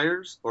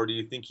retires, or do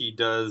you think he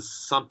does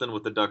something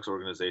with the Ducks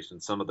organization,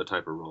 some other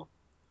type of role?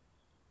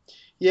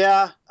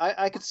 Yeah,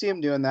 I could see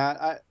him doing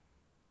that.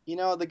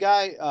 The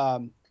guy,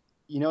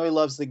 he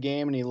loves the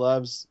game and he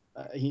loves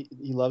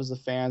the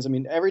fans. I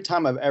mean, every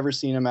time I've ever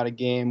seen him at a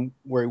game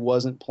where he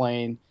wasn't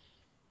playing,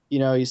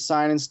 he's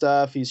signing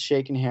stuff, he's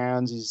shaking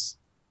hands,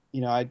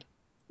 I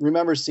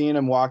remember seeing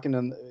him walking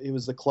and it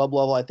was the club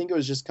level. I think it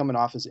was just coming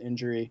off his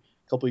injury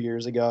a couple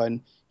years ago,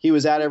 and he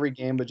was at every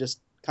game, but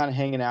just kind of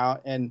hanging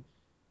out. And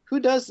who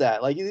does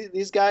that? Like these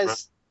Right.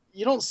 guys,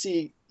 you don't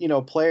see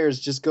players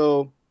just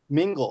go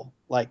mingle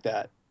like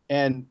that,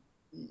 and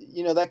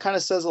that kind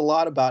of says a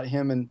lot about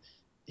him, and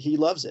he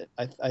loves it.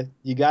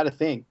 You got to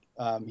think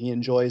he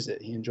enjoys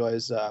it. He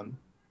enjoys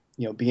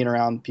being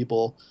around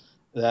people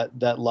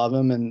that love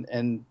him,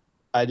 and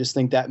I just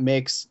think that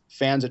makes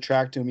fans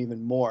attract to him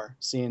even more,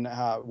 seeing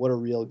how what a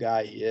real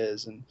guy he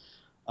is. And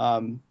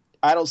um,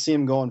 I don't see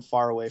him going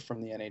far away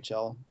from the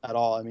NHL at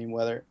all. I mean,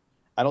 whether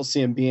I don't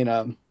see him being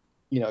a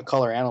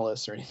color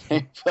analyst or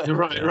anything, but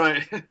Right, Yeah.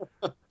 right.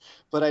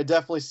 I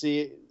definitely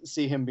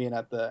see him being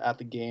at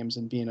the games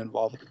and being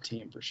involved with the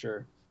team for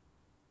sure.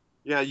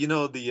 Yeah,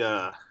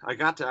 the I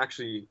got to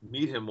actually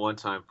meet him one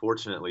time.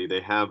 Fortunately,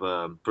 they have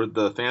for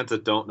the fans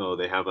that don't know,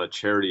 they have a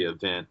charity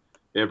event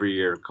every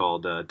year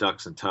called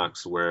Ducks and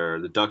Tucks, where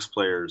the Ducks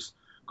players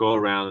go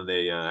around and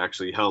they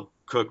actually help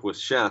cook with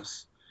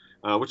chefs,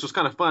 which was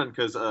kind of fun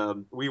because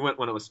we went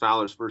when it was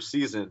Fowler's first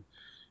season,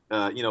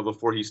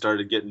 before he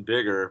started getting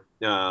bigger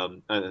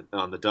on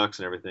the Ducks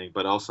and everything.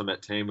 But also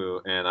met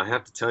Temu, and I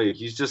have to tell you,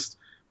 he's just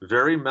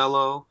very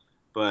mellow,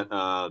 but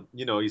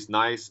he's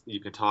nice. You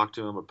can talk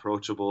to him,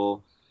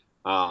 approachable.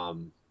 I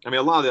mean,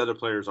 a lot of the other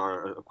players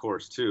are, of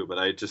course, too. But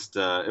I just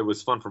it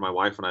was fun for my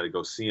wife and I to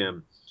go see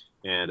him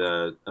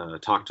and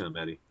talk to him,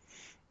 Eddie.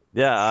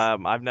 Yeah,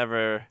 I've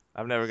never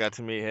got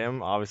to meet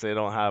him. Obviously, I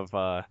don't have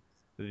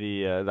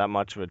the that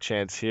much of a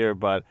chance here,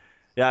 but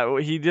Yeah,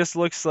 he just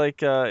looks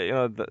like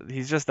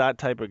he's just that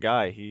type of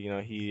guy. He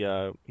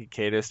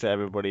caters to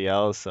everybody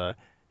else.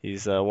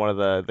 He's one of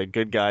the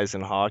good guys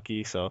in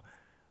hockey. So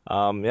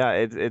yeah,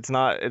 it's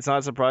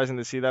not surprising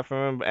to see that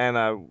from him.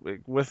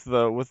 And with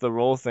the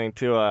role thing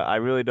too, I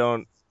really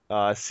don't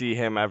see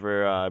him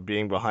ever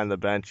being behind the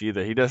bench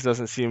either. He just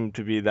doesn't seem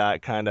to be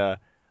that kind of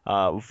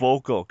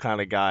vocal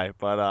kind of guy.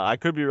 But I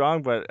could be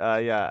wrong. But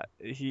yeah,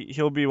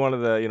 he'll be one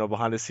of the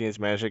behind the scenes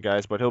management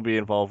guys. But he'll be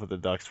involved with the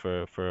Ducks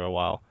for a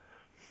while.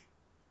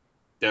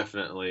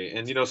 Definitely.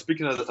 And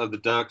speaking of the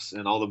Ducks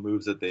and all the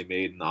moves that they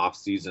made in the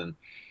offseason,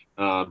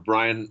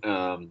 Brian,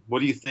 what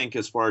do you think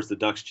as far as the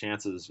Ducks'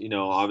 chances?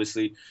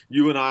 Obviously,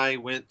 you and I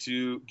went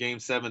to Game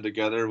 7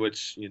 together,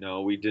 which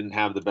we didn't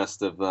have the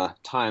best of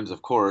times,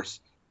 of course.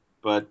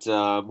 But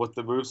with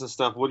the moves and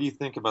stuff, what do you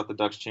think about the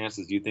Ducks'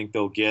 chances? Do you think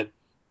they'll get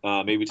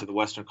maybe to the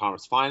Western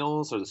Conference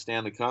Finals or the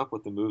Stanley Cup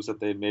with the moves that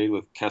they've made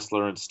with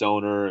Kessler and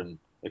Stoner and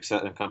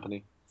and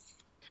company?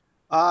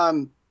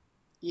 Um,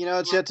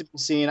 it's yet to be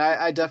seen.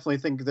 I definitely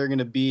think they're going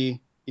to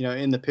be,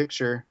 in the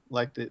picture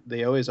like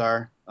they always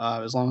are,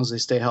 as long as they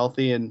stay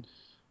healthy. And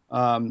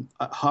I'm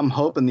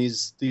hoping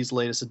these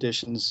latest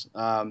additions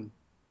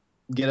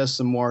get us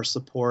some more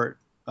support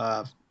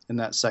in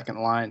that second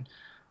line,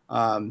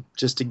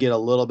 just to get a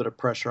little bit of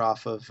pressure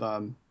off of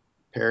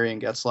Perry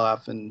and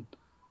Getzlaff and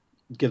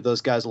give those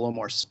guys a little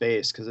more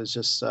space because it's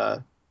just,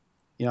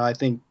 I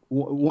think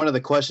one of the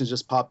questions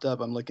just popped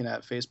up. I'm looking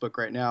at Facebook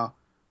right now.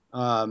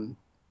 Um,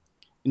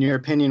 in your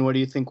opinion, what do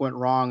you think went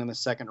wrong in the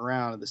second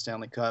round of the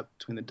Stanley Cup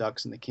between the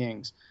Ducks and the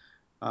Kings?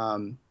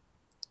 Um,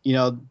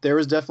 there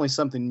was definitely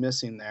something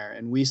missing there,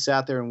 and we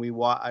sat there and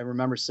I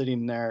remember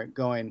sitting there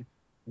going,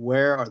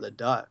 "Where are the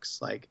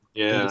Ducks? Like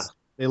Yeah.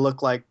 they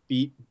look like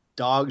beat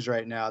dogs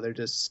right now. They're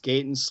just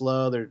skating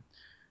slow. They're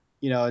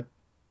you know."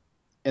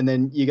 And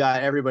then you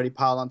got everybody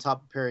piled on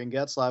top of Perry and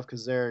Getzlaff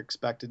because they're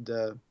expected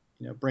to,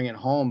 bring it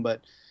home.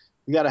 But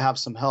we got to have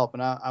some help,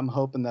 and I'm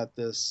hoping that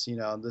this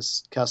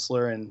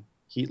Kessler and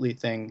Heatley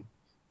thing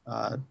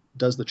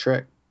does the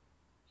trick.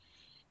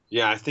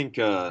 Yeah, I think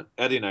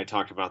Eddie and I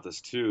talked about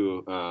this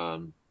too.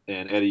 And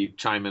Eddie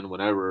chime in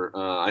whenever.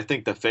 I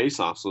think the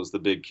face-offs was the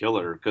big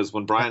killer because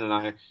when Brian and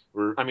I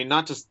were, I mean,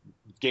 not just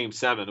Game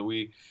 7,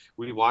 we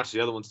watched the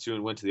other ones too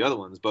and went to the other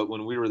ones, but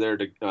when we were there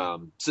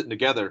to sitting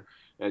together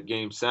at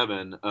Game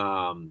 7,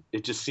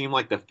 it just seemed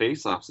like the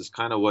face-offs is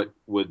kind of what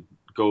would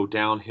go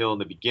downhill in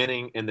the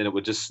beginning, and then it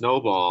would just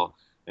snowball,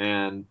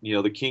 and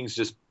the Kings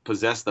just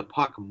possessed the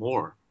puck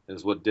more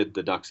is what did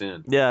the Ducks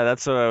in. Yeah,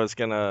 that's what I was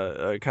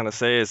gonna kind of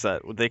say is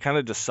that they kind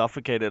of just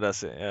suffocated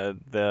us.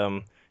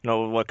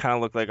 What kind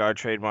of looked like our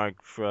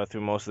trademark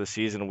through most of the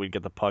season, we'd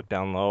get the puck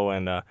down low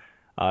and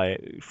I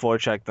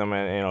forecheck them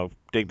and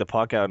dig the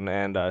puck out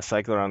and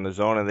cycle around the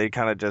zone, and they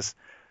kind of just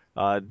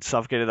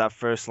suffocated that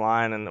first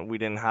line, and we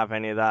didn't have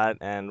any of that,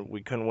 and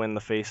we couldn't win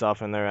the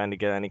face-off in their end to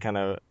get any kind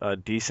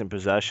of decent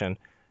possession.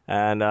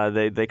 And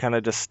they kind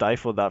of just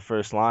stifled that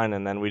first line,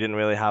 and then we didn't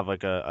really have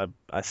like a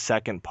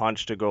second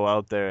punch to go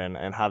out there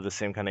and have the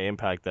same kind of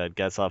impact that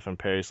Getzlaff and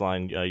Perry's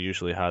line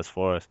usually has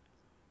for us.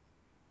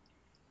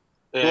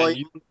 Well, And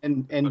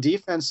you, and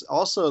defense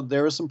also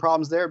there was some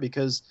problems there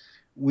because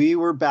we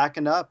were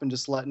backing up and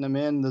just letting them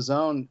in the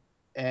zone,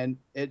 and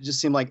it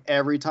just seemed like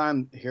every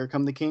time here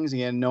come the Kings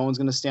again. No one's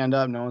going to stand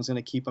up. No one's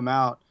going to keep them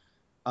out.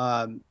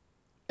 Um,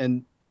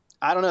 and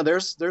I don't know.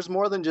 There's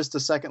more than just a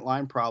second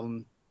line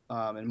problem,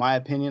 in my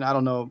opinion. I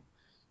don't know,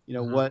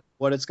 Mhm.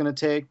 what it's going to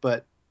take,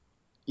 but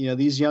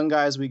these young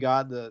guys we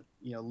got the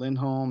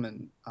Lindholm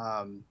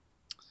and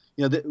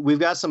we've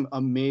got some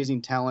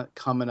amazing talent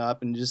coming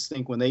up, and just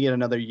think when they get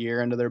another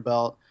year under their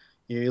belt,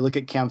 you look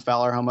at Cam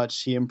Fowler, how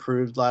much he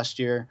improved last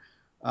year,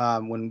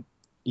 when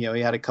he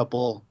had a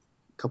couple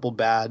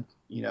bad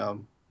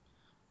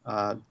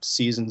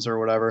seasons or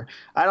whatever.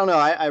 I don't know.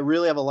 I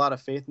really have a lot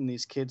of faith in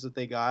these kids that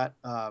they got.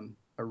 I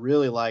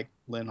really like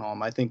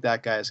Lindholm. I think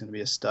that guy is going to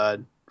be a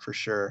stud for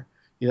sure.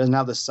 He doesn't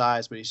have the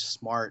size, but he's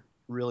smart,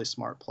 really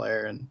smart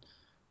player, and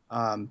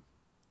um,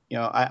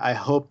 I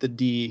hope the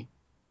D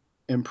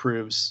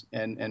improves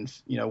and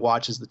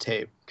watches the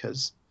tape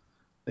because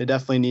they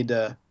definitely need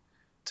to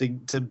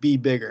be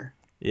bigger.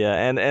 Yeah,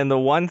 and the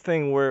one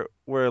thing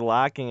we're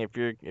lacking if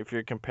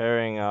you're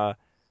comparing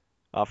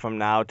from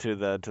now to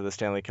the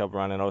Stanley Cup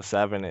run in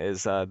 '07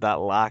 is that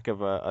lack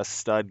of a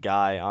stud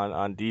guy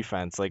on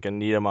defense like a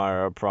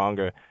Niedermayer or a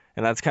Pronger.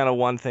 And that's kind of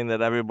one thing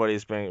that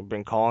everybody's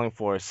been calling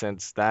for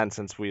since then,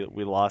 since we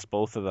lost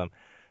both of them.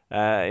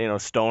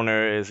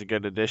 Stoner is a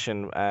good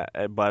addition,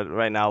 but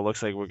right now it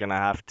looks like we're gonna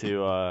have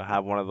to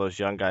have one of those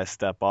young guys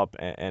step up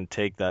and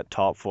take that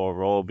top four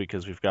role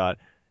because we've got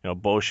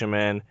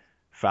Boscheman,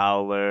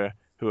 Fowler,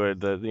 who are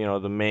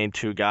the main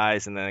two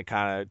guys, and then it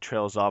kind of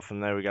trails off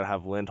from there. We gotta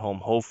have Lindholm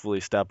hopefully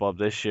step up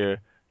this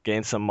year,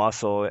 gain some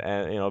muscle,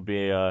 and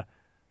be an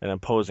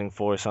imposing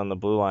force on the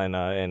blue line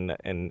and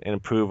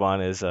improve on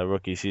his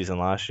rookie season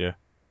last year.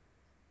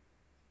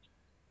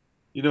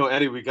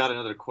 Eddie, we got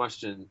another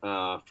question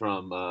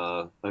from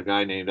a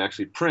guy named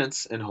actually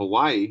Prince in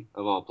Hawaii,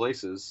 of all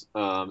places,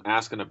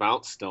 asking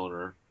about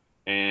Stoner.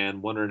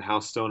 and wondering how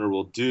Stoner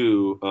will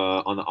do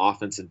on the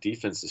offense and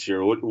defense this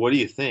year. What do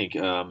you think?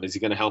 Is he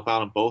going to help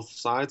out on both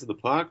sides of the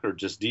puck, or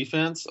just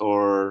defense,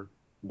 or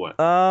what?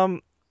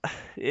 Um,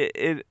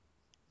 it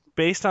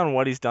based on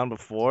what he's done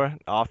before,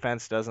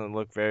 offense doesn't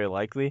look very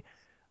likely.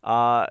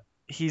 Uh,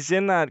 he's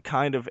in that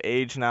kind of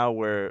age now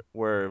where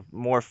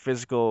more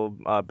physical,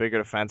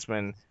 bigger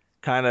defensemen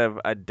kind of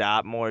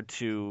adapt more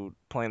to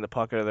playing the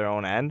puck out of their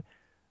own end.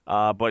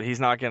 But he's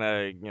not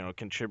gonna,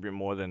 contribute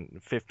more than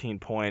 15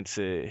 points.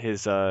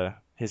 His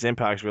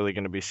impact's really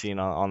gonna be seen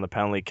on the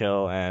penalty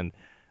kill and,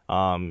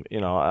 digging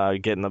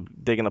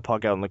the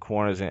puck out in the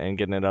corners and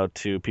getting it out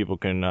to people who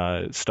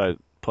can start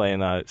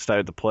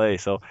the play.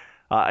 So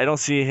I don't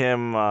see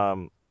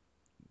him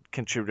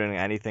contributing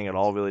anything at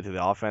all really to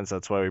the offense.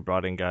 That's why we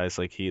brought in guys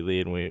like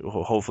Heatley, and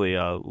hopefully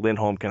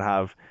Lindholm can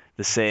have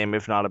the same,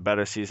 if not a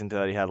better season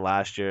that he had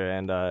last year.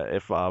 And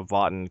if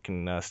Vaughton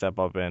can step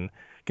up and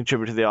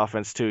contribute to the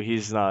offense too.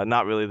 He's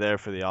not really there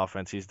for the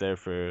offense. He's there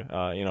for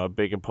a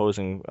big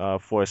imposing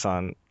force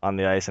on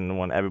the ice, and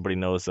when everybody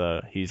knows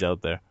he's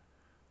out there.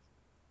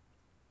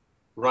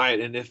 Right,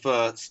 and if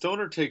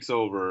Stoner takes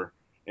over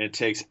and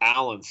takes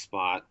Allen's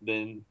spot,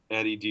 then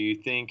Eddie, do you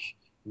think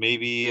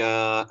maybe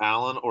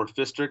Allen or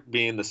Fistrick,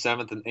 being the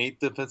seventh and eighth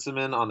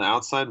defenseman on the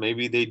outside,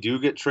 maybe they do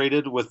get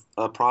traded with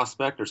a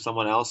prospect or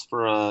someone else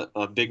for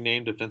a big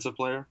name defensive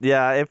player?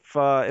 Yeah,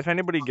 if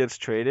anybody gets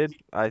traded,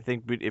 I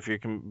think if you're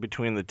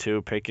between the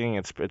two picking,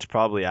 it's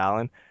probably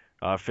Allen.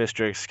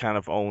 Fistrick's kind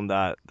of owned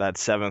that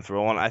seventh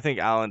role, and I think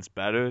Allen's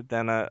better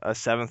than a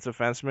seventh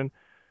defenseman.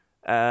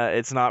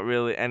 It's not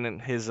really, and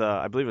then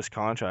I believe his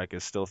contract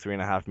is still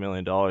 $3.5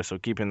 million. So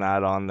keeping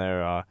that on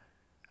there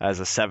as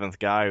a seventh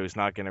guy who's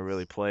not going to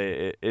really play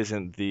it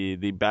isn't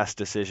the best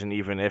decision,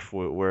 even if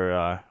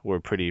we're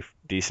pretty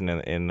decent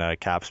in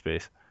cap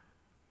space.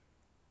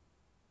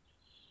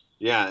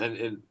 Yeah,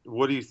 and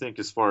what do you think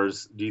as far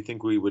as do you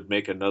think we would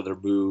make another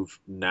move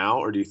now,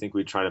 or do you think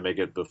we'd try to make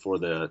it before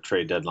the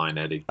trade deadline,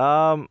 Eddie?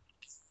 Um,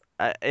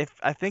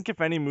 I think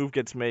if any move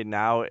gets made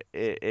now,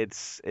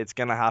 it's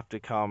gonna have to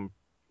come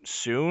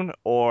soon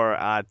or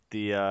at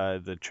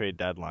the trade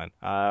deadline.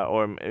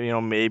 Or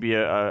maybe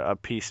a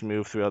piece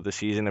move throughout the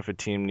season if a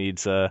team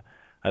needs a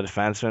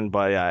defenseman.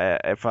 But yeah,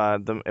 if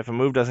a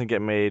move doesn't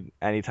get made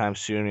anytime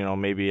soon,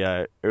 maybe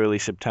early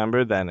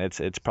September, then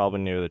it's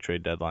probably near the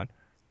trade deadline.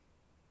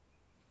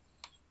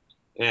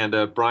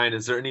 And Brian,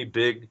 is there any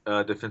big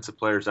defensive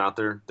players out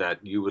there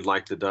that you would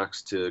like the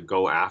Ducks to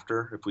go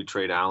after if we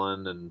trade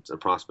Allen and a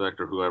prospect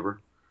or whoever?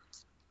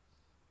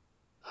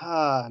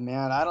 Ah,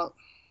 man, I don't.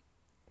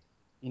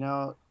 You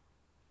know,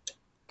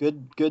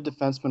 good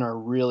defensemen are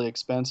really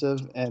expensive,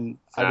 and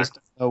I just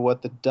Exactly. don't know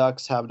what the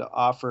Ducks have to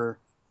offer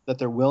that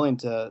they're willing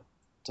to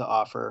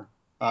offer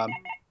um,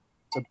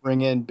 to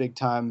bring in big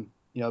time,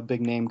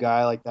 big name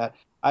guy like that.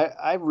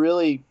 I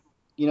really,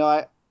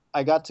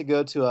 I got to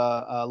go to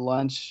a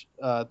lunch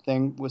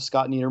thing with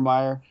Scott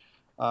Niedermayer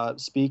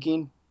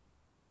speaking,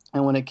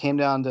 and when it came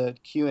down to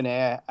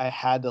Q&A, I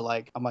had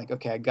to I'm like,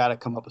 okay, I got to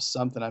come up with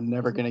something. I'm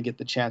never going to get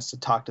the chance to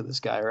talk to this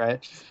guy,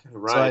 right? So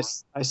Right.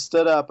 I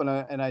stood up and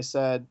I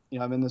said,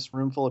 I'm in this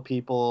room full of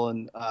people,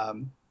 and I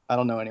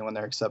don't know anyone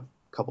there except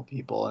a couple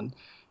people, and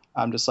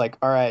I'm just like,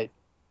 all right,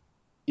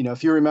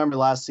 if you remember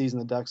last season,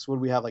 the Ducks, would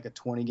we have like a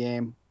 20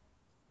 game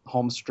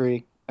home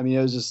streak? I mean,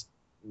 it was just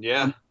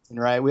Yeah. amazing,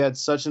 right? We had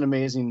such an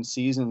amazing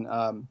season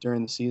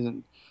during the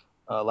season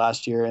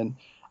last year, and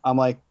I'm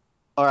like,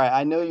 all right,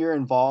 I know you're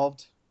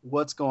involved.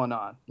 What's going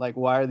on? Like,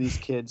 why are these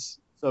kids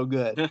so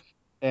good?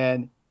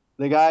 And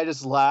the guy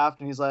just laughed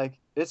and he's like,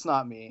 it's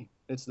not me,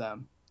 it's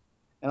them.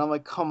 And I'm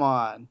like, come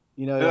on,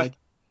 like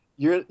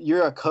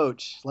you're a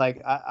coach.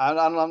 Like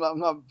I'm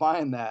not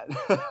buying that.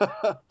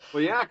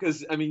 Well, yeah,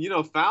 because I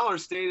mean, Fowler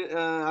stayed.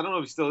 I don't know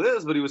if he still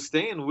is, but he was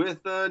staying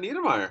with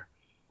Niedermeyer.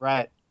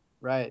 Right,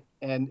 right.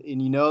 And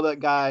that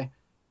guy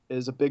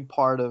is a big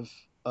part of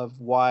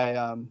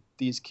why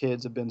these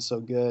kids have been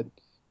so good.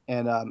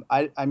 And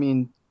I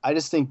mean, I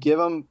just think give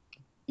them,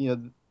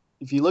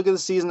 if you look at the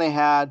season they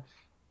had,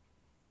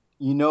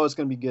 it's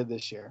going to be good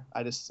this year.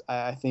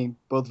 I think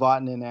both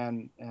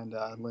Vatanen and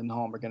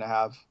Lindholm are going to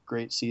have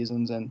great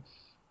seasons, and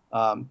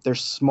they're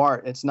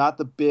smart. It's not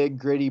the big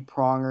gritty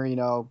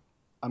pronger,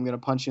 I'm going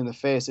to punch you in the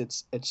face.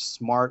 It's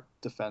smart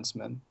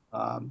defensemen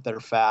that are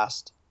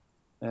fast.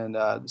 And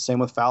same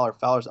with Fowler.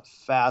 Fowler's a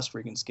fast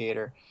freaking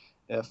skater.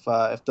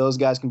 If those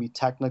guys can be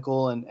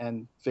technical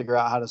and figure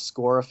out how to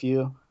score a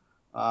few,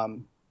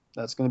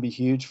 that's going to be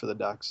huge for the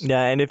Ducks.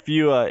 Yeah, and if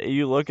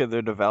you look at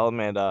their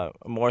development,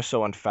 more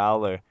so on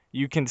Fowler,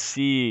 you can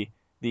see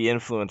the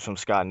influence from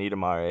Scott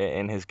Niedermayer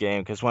in his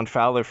game. Because when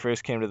Fowler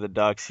first came to the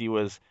Ducks, he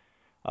was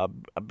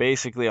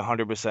basically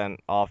 100%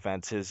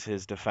 offense.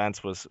 His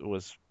defense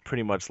was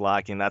pretty much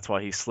lacking. That's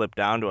why he slipped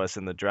down to us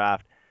in the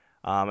draft.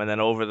 And then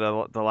over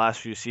the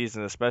last few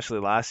seasons, especially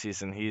last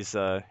season, he's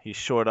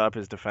shored up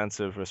his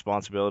defensive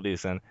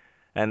responsibilities, and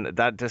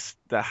that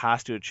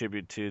has to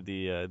attribute to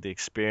the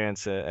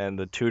experience and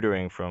the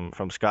tutoring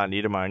from Scott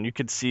Niedermayer. And you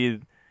could see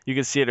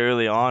it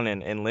early on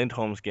in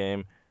Lindholm's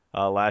game.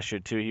 last year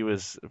too. He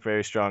was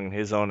very strong in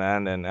his own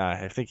end, and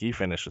I think he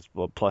finished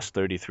with plus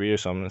 33 or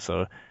something.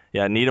 So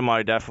yeah,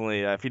 Niedermeyer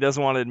definitely, if he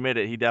doesn't want to admit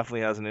it, he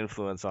definitely has an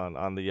influence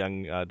on the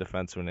young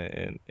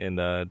defenseman in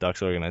the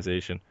Ducks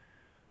organization.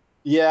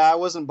 Yeah, I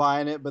wasn't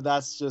buying it, but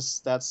that's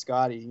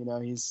Scotty.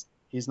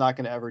 He's not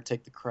going to ever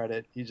take the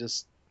credit. He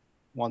just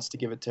wants to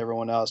give it to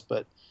everyone else.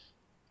 But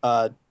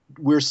uh,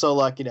 we're so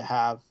lucky to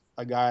have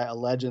a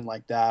legend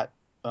like that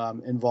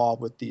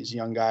involved with these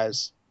young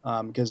guys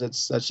because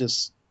that's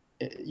just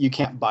you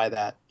can't buy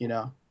that.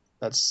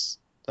 That's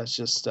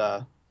just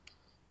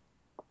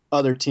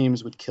other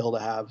teams would kill to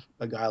have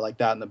a guy like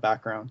that in the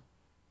background.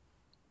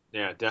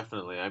 Yeah,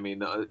 definitely. I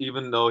mean,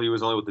 even though he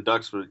was only with the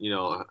Ducks for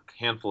a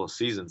handful of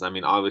seasons, I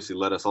mean, obviously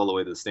led us all the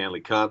way to the Stanley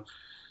Cup.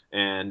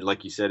 And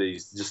like you said,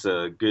 he's just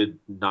a good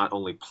not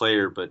only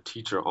player but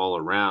teacher all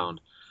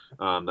around.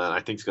 That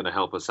I think is going to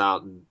help us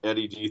out. And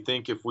Eddie, do you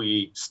think if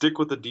we stick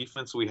with the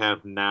defense we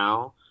have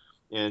now,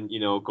 and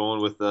going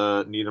with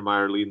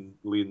Niedermeyer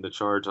leading the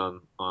charge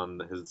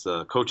on his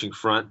coaching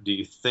front, do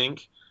you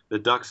think the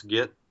Ducks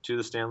get to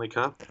the Stanley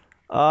Cup?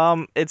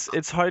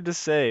 It's hard to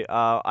say.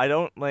 I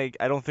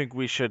don't think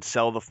we should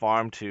sell the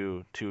farm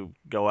to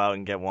go out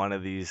and get one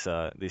of these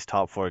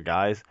top four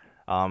guys.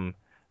 Um,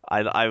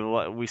 I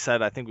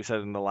think we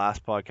said in the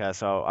last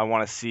podcast. I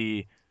want to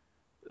see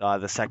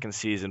the second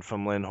season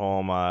from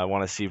Lindholm. I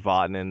want to see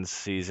Vatanen's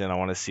season. I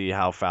want to see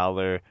how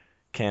Fowler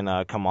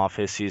can come off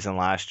his season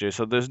last year.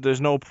 So there's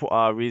no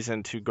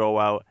reason to go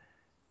out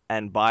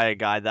and buy a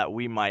guy that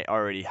we might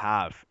already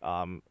have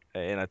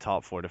in a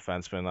top four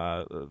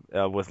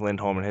defenseman with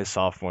Lindholm in his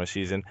sophomore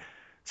season.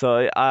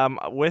 So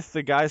with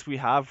the guys we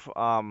have,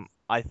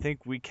 I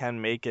think we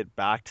can make it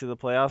back to the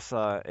playoffs.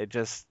 It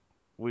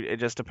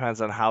just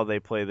depends on how they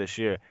play this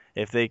year.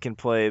 If they can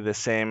play the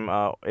same,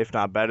 if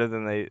not better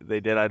than they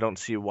did, I don't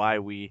see why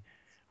we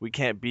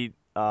can't beat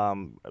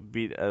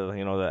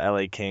the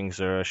LA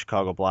Kings or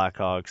Chicago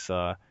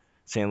Blackhawks,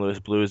 St. Louis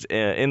Blues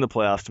in the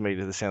playoffs to make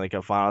it to the Stanley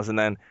Cup Finals, and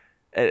then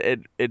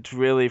it's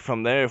really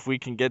from there. If we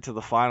can get to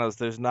the finals,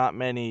 there's not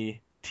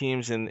many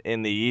teams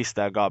in the East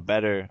that got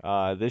better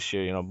this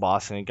year.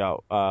 Boston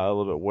got a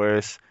little bit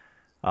worse.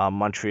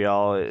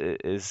 Montreal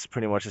is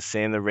pretty much the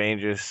same. The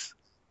Rangers,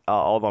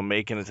 although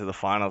making it to the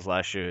finals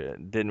last year,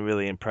 didn't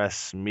really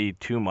impress me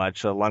too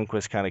much.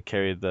 Lundqvist kind of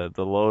carried the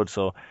load.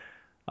 So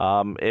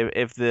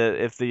if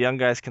the young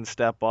guys can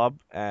step up,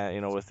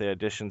 with the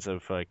additions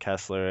of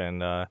Kessler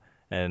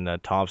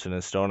and Thompson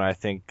and Stoner, I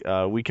think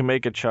we can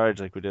make a charge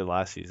like we did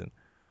last season.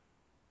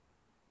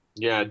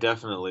 Yeah,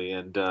 definitely.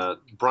 And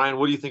Brian,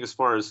 what do you think as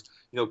far as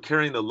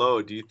carrying the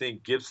load? Do you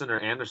think Gibson or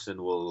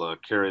Anderson will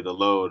carry the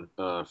load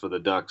for the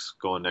Ducks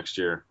going next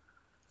year?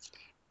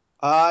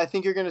 I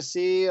think you're going to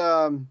see,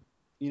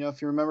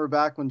 if you remember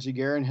back when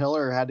Jaguar and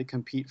Hiller had to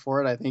compete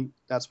for it, I think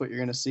that's what you're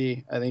going to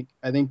see. I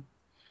think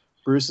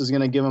Bruce is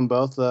going to give them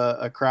both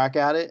a crack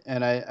at it,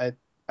 and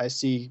I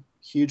see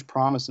huge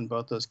promise in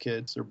both those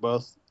kids. They're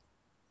both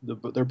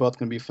going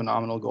to be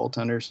phenomenal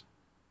goaltenders.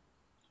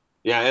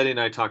 Yeah, Eddie and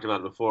I talked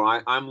about it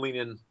before. I'm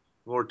leaning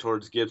more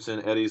towards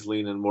Gibson. Eddie's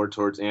leaning more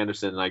towards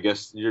Anderson. And I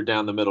guess you're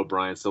down the middle,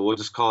 Brian. So we'll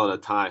just call it a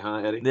tie, huh,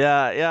 Eddie?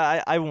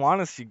 Yeah. I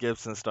want to see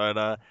Gibson start.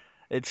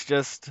 It's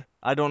just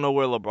I don't know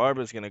where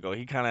LaBarber's gonna go.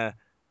 I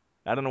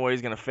don't know where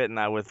he's gonna fit in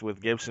that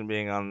with Gibson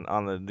being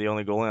on the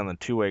only goalie on the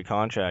two-way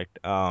contract.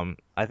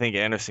 I think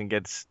Anderson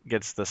gets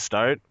the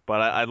start,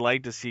 but I'd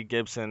like to see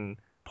Gibson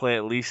play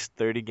at least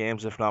 30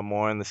 games, if not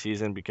more, in the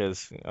season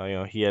because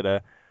he had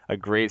a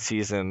great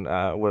season,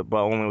 but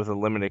only with a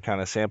limited kind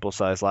of sample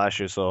size last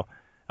year. So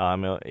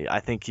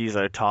I think he's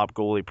our top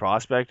goalie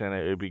prospect, and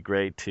it would be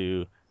great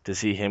to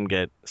see him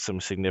get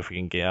some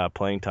significant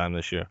playing time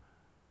this year.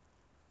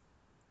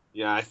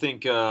 Yeah, I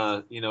think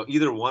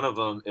either one of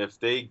them, if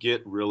they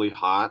get really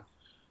hot,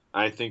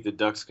 I think the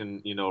Ducks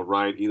can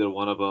ride either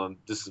one of them.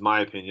 This is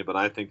my opinion, but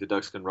I think the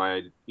Ducks can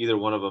ride either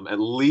one of them at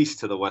least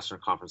to the Western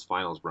Conference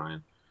Finals,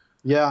 Brian.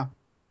 Yeah,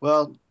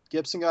 well,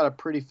 Gibson got a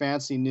pretty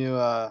fancy new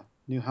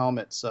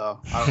helmet, so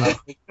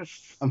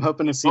I'm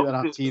hoping to see that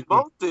on TV.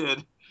 Both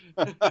did.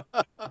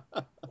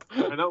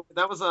 I know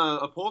that was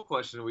a poll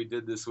question we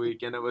did this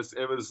week, and it was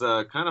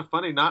kind of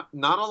funny. Not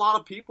a lot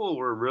of people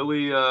were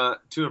really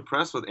too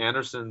impressed with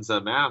Anderson's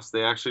mask.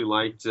 They actually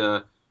liked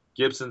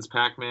Gibson's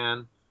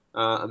Pac-Man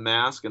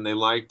mask, and they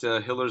liked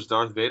Hiller's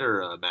Darth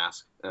Vader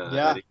mask.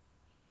 Yeah. Eddie.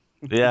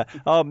 Yeah.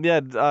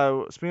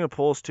 Yeah. Speaking of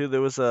polls too,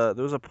 there was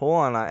a poll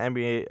on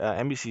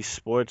NBC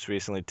Sports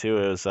recently too.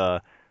 It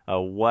was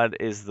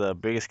what is the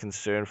biggest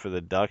concern for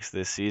the Ducks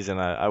this season?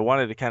 I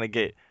wanted to kind of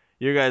get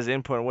your guys'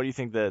 input on what do you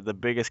think the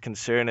biggest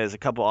concern is. A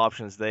couple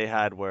options they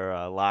had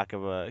were lack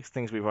of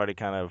things we've already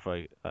kind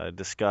of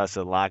discussed: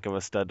 a lack of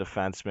a stud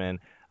defenseman,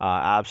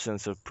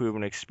 absence of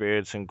proven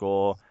experience in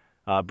goal.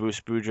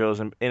 Bruce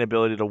Boudreau's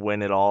inability to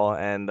win it all,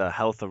 and the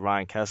health of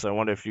Ryan Kessler. I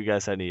wonder if you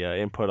guys had any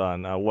input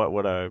on what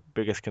would our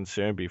biggest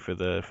concern be for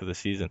the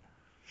season.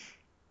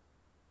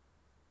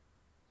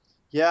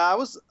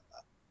 Yeah,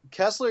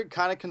 Kessler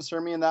kind of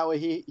concerned me in that way.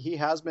 He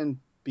has been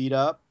beat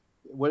up.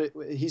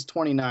 He's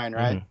 29,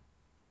 right? Hmm.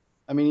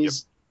 I mean, Yep.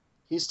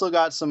 he's still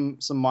got some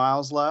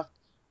miles left.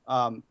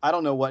 I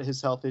don't know what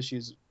his health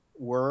issues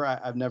were.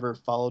 I've never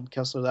followed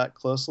Kessler that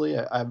closely.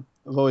 I've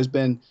always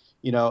been,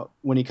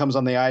 when he comes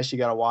on the ice, you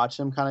got to watch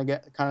him kind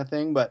of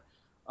thing. But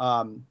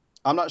I'm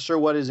not sure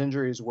what his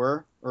injuries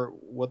were or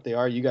what they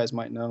are. You guys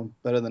might know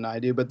better than I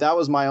do. But that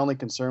was my only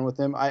concern with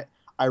him.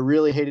 I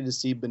really hated to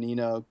see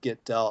Bonino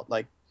get dealt.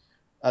 Like,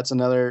 that's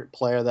another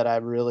player that I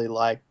really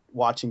like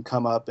watching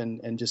come up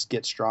and just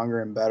get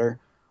stronger and better.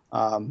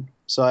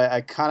 So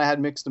I kind of had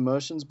mixed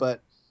emotions,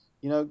 but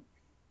you know,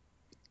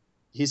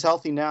 he's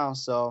healthy now,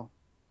 so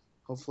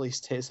hopefully he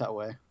stays that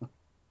way.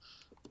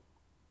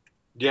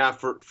 Yeah,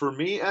 for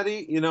me,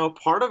 Eddie,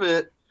 part of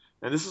it,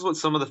 and this is what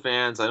some of the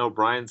fans, I know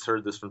Brian's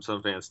heard this from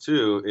some fans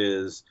too,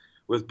 is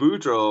with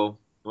Boudreaux,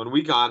 when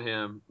we got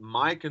him,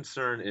 my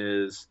concern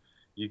is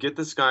you get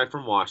this guy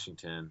from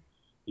Washington.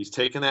 He's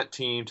taken that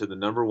team to the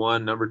number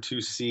one, number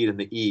two seed in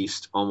the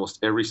East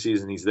almost every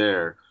season he's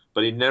there,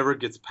 but he never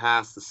gets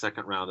past the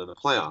second round of the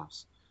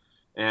playoffs.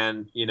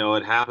 And,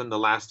 it happened the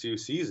last two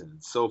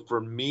seasons. So for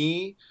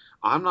me,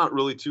 I'm not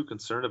really too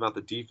concerned about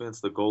the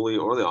defense, the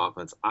goalie, or the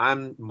offense.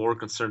 I'm more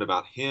concerned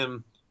about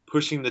him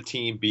pushing the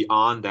team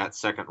beyond that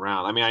second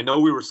round. I mean, I know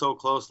we were so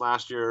close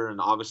last year, and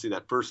obviously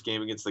that first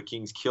game against the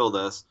Kings killed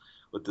us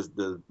with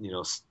the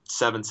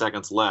 7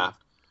 seconds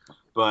left.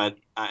 But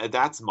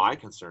that's my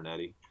concern,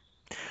 Eddie.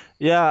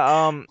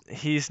 Yeah,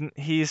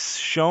 he's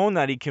shown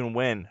that he can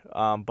win,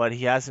 but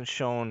he hasn't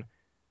shown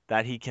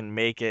that he can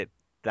make it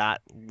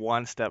that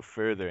one step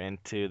further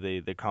into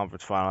the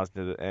conference finals.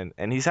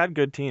 And he's had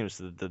good teams.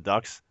 The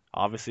Ducks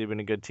obviously have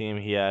been a good team.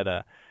 He had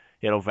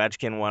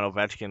Ovechkin when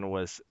Ovechkin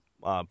was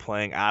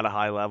playing at a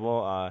high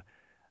level.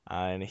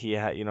 And he's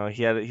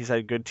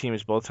had good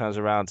teams both times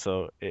around.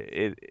 So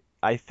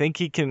I think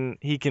he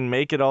can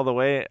make it all the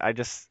way.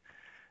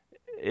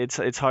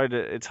 It's hard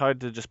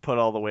to just put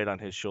all the weight on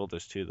his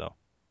shoulders too, though.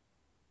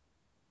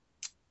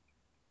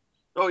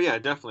 Oh yeah,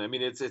 definitely. I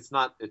mean, it's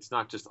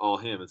not just all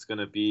him. It's going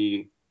to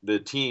be the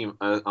team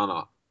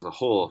on a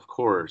whole, of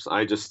course.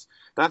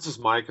 That's just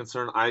my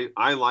concern.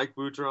 I like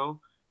Boudreaux,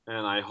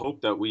 and I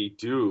hope that we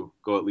do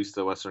go at least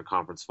to the Western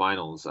Conference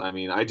Finals. I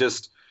mean,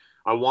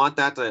 I want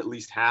that to at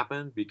least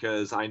happen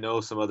because I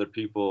know some other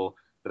people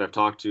that I've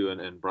talked to,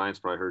 and Brian's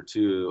probably heard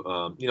too.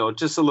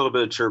 Just a little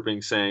bit of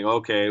chirping saying,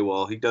 okay,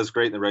 well, he does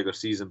great in the regular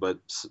season, but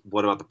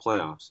what about the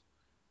playoffs?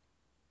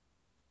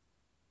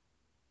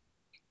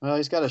 Well,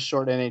 he's got a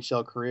short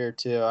NHL career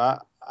too.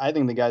 I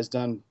think the guy's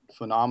done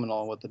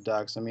phenomenal with the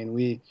Ducks. I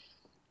mean,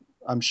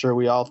 I'm sure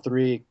we all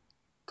three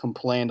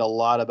complained a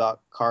lot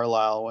about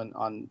Carlisle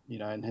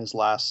in his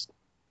last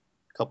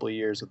couple of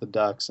years with the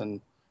Ducks, and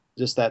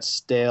just that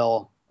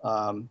stale,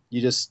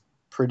 you just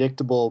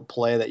predictable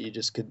play that you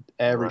just could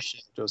every Right.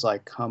 shift. It was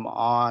like, come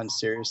on,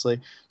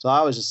 seriously. So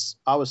I was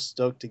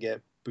stoked to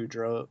get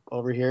Boudreaux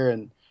over here,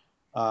 and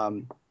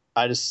um,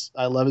 I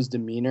love his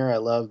demeanor. I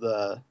love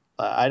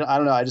I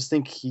don't know. I just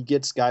think he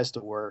gets guys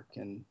to work,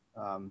 and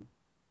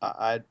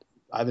I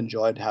I've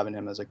enjoyed having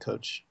him as a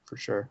coach for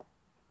sure.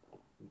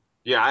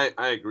 Yeah,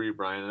 I agree,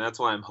 Brian, and that's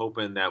why I'm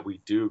hoping that we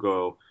do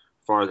go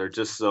farther,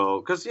 just so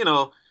because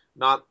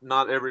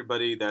not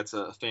everybody that's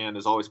a fan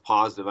is always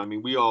positive. I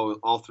mean, we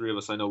all three of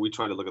us, I know we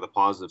try to look at the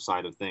positive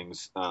side of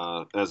things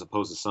as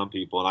opposed to some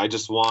people, and I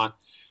just want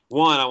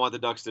I want the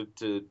Ducks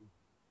to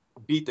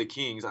beat the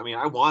Kings. I mean,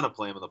 I want to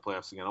play them in the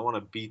playoffs again. I want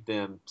to beat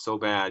them so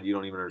bad you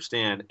don't even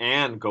understand,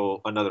 and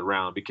go another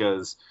round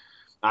because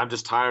I'm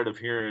just tired of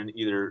hearing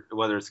either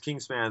whether it's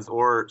Kings fans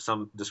or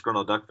some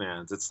disgruntled Duck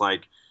fans. It's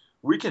like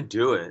we can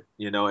do it,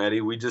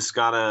 Eddie. We just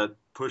gotta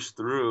push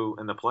through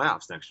in the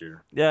playoffs next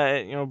year.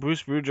 Yeah,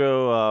 Bruce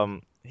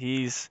Boudreau,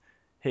 he's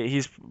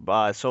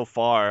so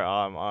far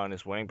on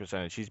his winning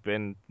percentage, he's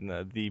been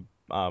the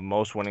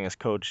most winningest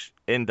coach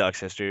in Ducks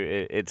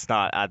history. It's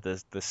not at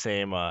the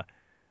same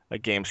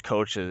games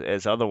coach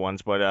as other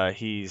ones, but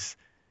he's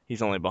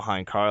only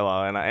behind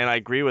Carlisle, and I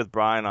agree with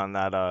Brian on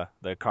that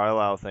the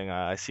Carlisle thing.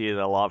 I see it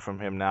a lot from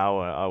him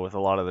now with a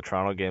lot of the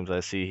Toronto games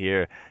I see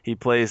here. He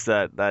plays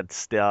that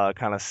stale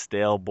kind of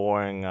stale,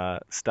 boring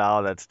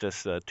style that's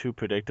just too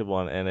predictable,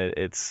 and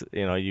it's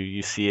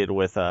you see it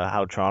with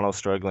how Toronto's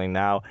struggling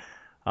now.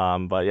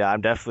 But yeah, I'm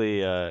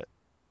definitely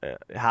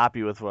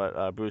happy with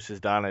what Bruce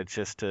has done. It's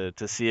just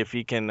to see if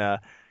he can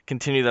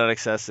continue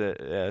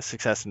that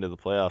success into the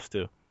playoffs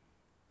too.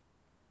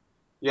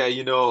 Yeah,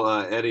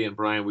 Eddie and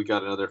Brian, we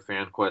got another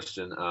fan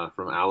question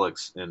from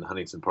Alex in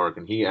Huntington Park,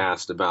 and he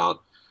asked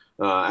about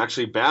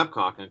actually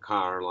Babcock and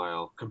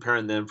Carlisle,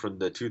 comparing them from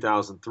the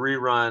 2003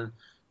 run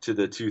to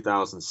the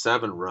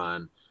 2007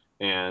 run.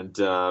 And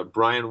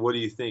Brian, what do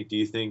you think? Do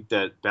you think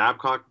that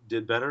Babcock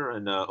did better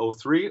in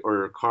 '03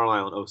 or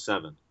Carlisle in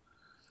 '07?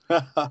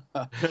 Damn.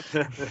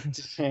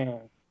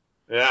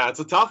 Yeah, it's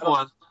a tough I don't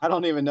one. I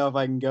don't even know if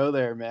I can go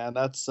there, man.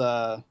 That's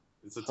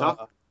It's a tough.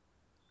 huh,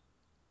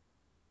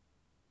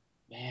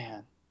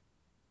 man.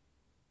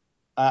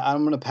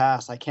 I'm gonna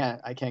pass. I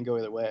can't go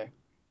either way.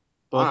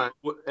 All Both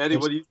right, Eddie, they're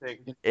what do you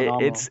think? It's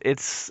phenomenal.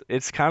 it's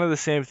it's kind of the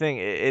same thing.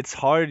 It's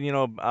hard,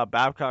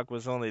 Babcock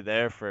was only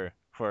there for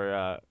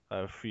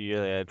a few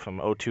years from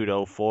 '02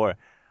 to '04.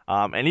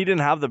 And he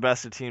didn't have the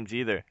best of teams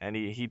either, and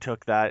he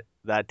took that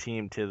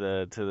team to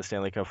the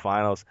Stanley Cup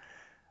Finals.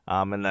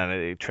 And then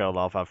it trailed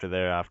off after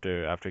there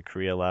after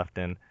Korea left,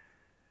 and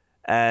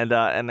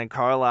then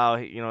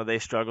Carlisle, they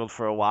struggled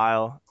for a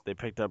while. They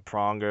picked up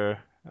Pronger,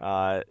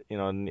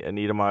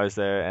 Niedermayer's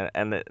there,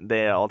 and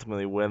they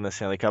ultimately win the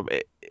Stanley Cup.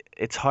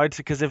 It's hard to,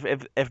 because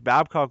if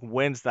Babcock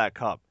wins that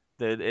cup,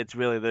 it's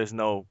really, there's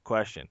no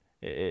question.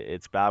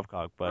 It's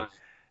Babcock, but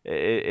Right.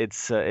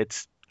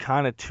 it's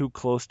kind of too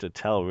close to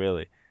tell,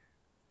 really.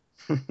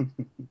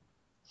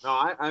 No,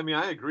 I mean,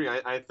 I agree.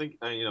 I think,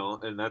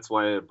 and that's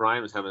why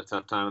Brian was having a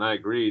tough time, and I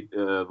agree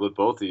with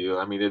both of you.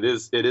 I mean, it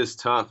is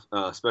tough,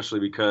 especially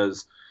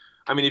because,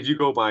 I mean, if you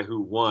go by who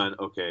won,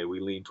 okay,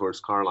 we lean towards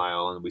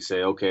Carlisle and we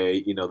say,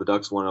 okay, the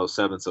Ducks won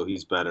 '07, so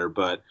he's better.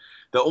 But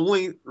the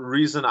only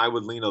reason I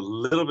would lean a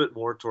little bit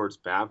more towards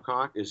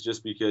Babcock is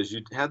just because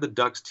you had the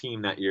Ducks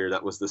team that year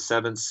that was the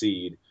seventh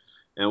seed,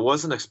 and it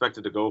wasn't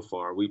expected to go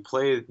far. We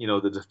played,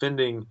 the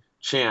defending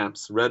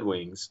champs, Red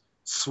Wings,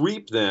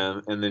 sweep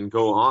them, and then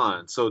go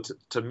on. So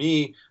to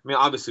me, I mean,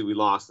 obviously we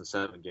lost in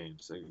 7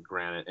 games,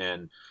 granted.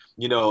 And,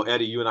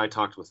 Eddie, you and I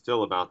talked with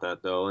Phil about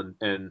that, though.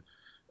 And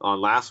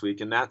on last week,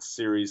 and that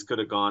series could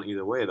have gone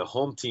either way. The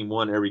home team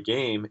won every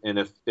game. And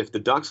if the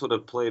Ducks would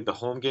have played the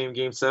home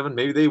game 7,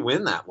 maybe they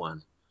win that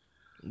one.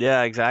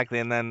 Yeah, exactly.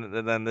 And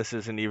then this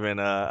isn't even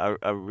a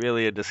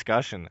really a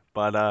discussion,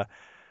 but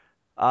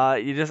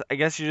I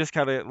guess you just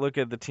gotta look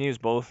at the teams.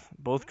 Both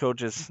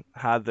coaches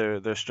had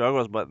their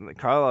struggles, but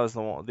Carlisle is the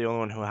only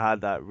one who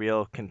had that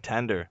real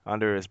contender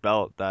under his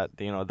belt. That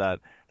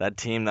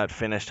team that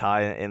finished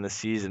high in the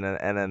season,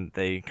 and then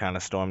they kind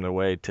of stormed their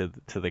way to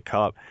the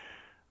cup.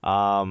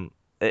 Um,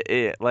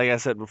 like I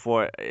said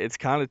before, it's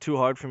kind of too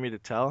hard for me to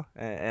tell,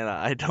 and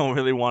I don't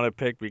really want to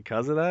pick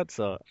because of that.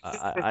 So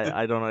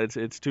I don't know.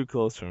 It's too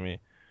close for me.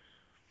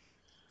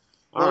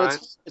 All Well, right.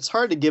 it's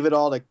hard to give it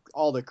all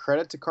the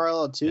credit to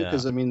Carlisle too, Yeah.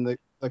 because I mean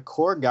the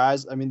core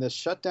guys, I mean the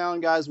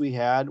shutdown guys we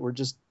had were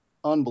just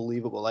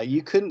unbelievable. Like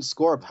you couldn't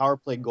score a power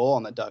play goal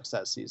on the Ducks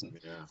that season,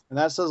 Yeah. and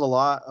that says a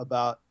lot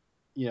about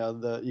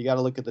the you got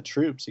to look at the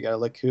troops. You got to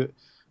look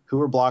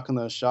who are blocking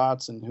those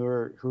shots and who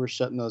are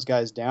shutting those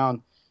guys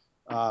down.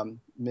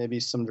 Maybe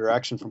some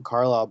direction from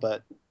Carlisle,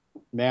 but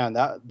man,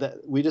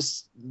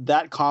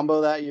 that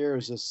combo that year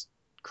was just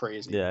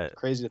Yeah,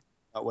 crazy to think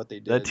about what they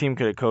that did. team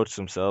could have coached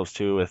themselves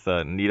too with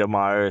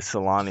Niedermayer,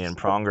 Solani, and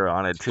Pronger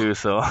on it too.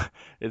 So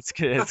it's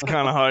kind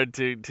of hard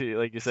to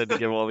like you said to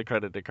give all the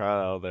credit to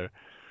Carlisle there.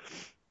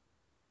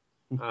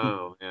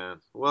 Oh man.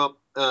 Well,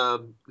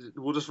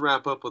 we'll just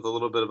wrap up with a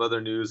little bit of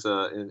other news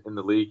in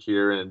the league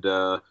here, and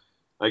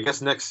I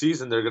guess next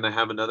season they're going to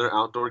have another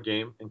outdoor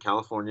game in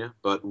California,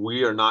 but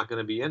we are not going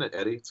to be in it,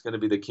 Eddie. It's going to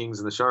be the Kings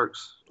and the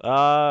Sharks.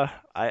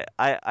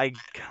 I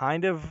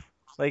kind of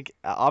like,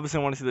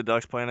 obviously I want to see the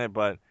Ducks playing it,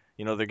 but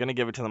they're gonna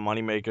give it to the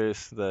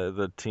moneymakers,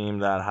 the team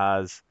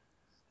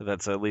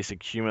that's at least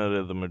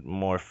accumulated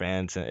more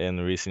fans in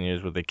the recent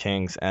years with the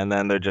Kings, and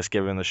then they're just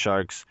giving the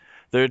Sharks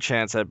their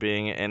chance at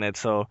being in it.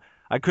 So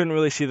I couldn't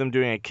really see them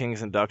doing a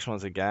Kings and Ducks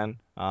once again.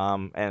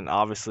 And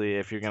obviously,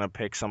 if you're gonna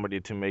pick somebody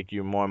to make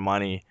you more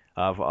money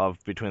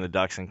of between the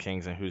Ducks and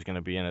Kings and who's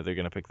gonna be in it, they're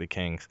gonna pick the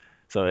Kings.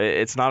 So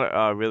it's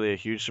not really a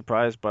huge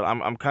surprise, but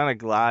I'm kind of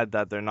glad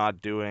that they're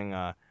not doing.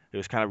 It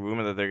was kind of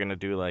rumored that they're gonna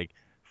do like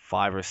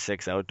 5 or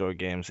 6 outdoor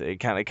games. It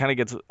kind of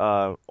gets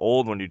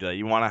old when you do that.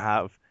 You want to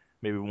have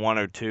maybe one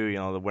or two,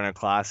 the Winter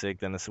Classic,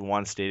 then it's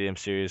one Stadium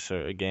Series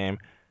or a game.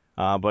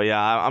 But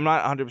yeah, I'm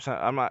not 100%.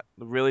 I'm not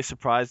really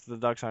surprised the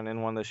Ducks aren't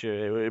in one this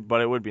year,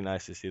 but it would be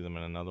nice to see them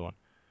in another one.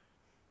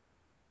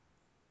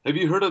 Have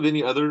you heard of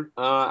any other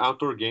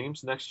outdoor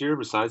games next year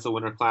besides the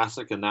Winter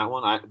Classic and that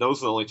one?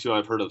 Those are the only two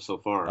I've heard of so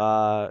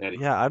far, Eddie.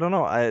 Yeah, I don't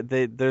know.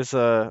 There's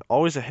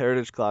always a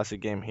Heritage Classic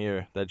game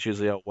here that's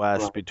usually out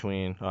west Right.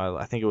 between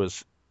I think it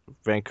was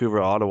Vancouver,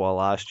 Ottawa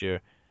last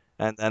year,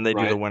 and they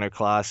do the Right. Winter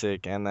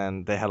Classic, and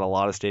then they had a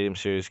lot of Stadium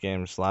Series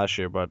games last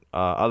year. But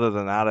other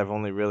than that, I've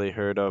only really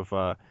heard of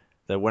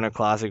the Winter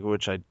Classic,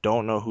 which I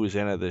don't know who's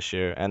in it this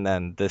year, and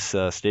then this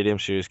Stadium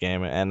Series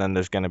game, and then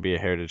there's going to be a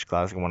Heritage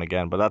Classic one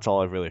again. But that's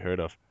all I've really heard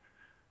of.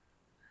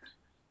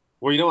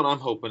 Well, you know what I'm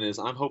hoping is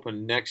I'm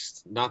hoping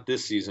next, not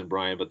this season,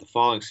 Brian, but the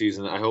following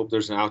season. I hope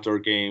there's an outdoor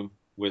game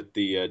with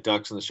the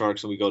Ducks and the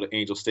Sharks, and we go to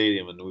Angel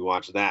Stadium and we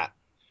watch that.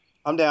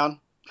 I'm down.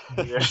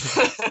 Yeah.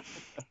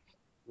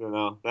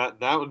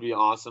 That would be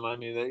awesome. I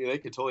mean, they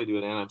could totally do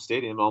it. Anaheim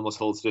Stadium almost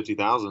holds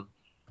 50,000.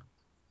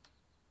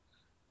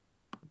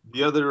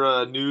 The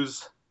other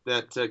news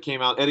that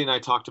came out, Eddie and I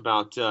talked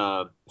about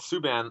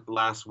Subban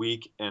last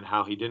week and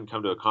how he didn't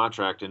come to a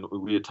contract, and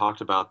we had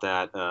talked about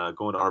that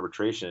going to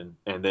arbitration.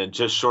 And then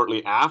just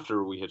shortly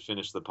after we had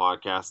finished the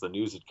podcast, the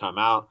news had come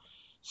out.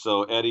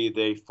 So Eddie,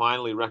 they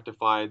finally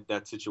rectified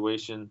that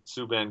situation.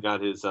 Subban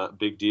got his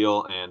big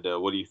deal, and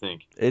what do you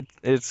think?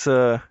 It's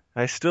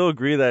I still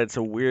agree that it's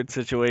a weird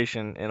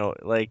situation,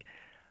 like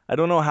I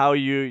don't know how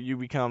you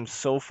become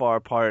so far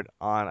apart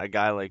on a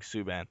guy like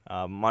Subban.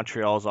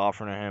 Montreal's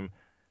offering him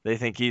They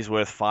think he's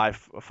worth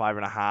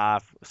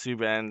 5.5.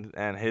 Subban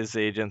and his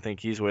agent think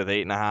he's worth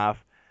 8.5.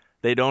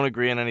 They don't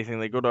agree on anything.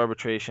 They go to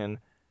arbitration,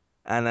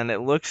 and then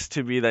it looks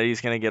to be that he's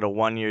going to get a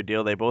 1-year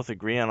deal. They both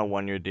agree on a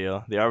 1-year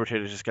deal. The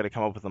arbitrator's just got to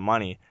come up with the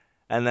money,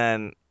 and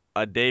then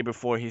a day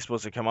before he's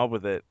supposed to come up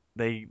with it,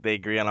 they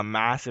agree on a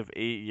massive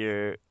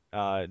 8-year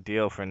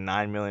deal for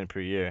 $9 million per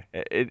year.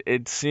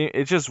 It's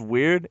just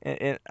weird.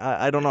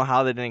 I don't know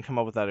how they didn't come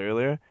up with that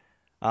earlier.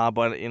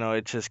 But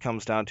it just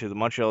comes down to the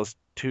Montreal's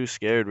too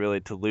scared really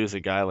to lose a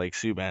guy like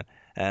Subban,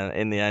 and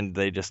in the end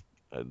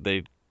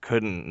they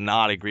couldn't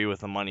not agree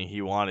with the money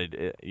he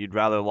wanted. You'd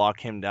rather lock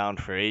him down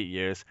for 8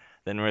 years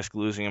than risk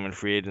losing him in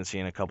free agency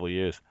in a couple of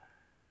years.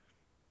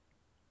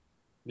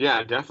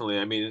 Yeah, definitely.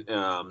 I mean,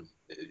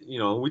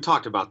 we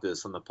talked about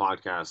this on the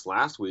podcast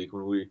last week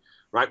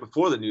right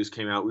before the news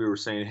came out, we were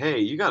saying, hey,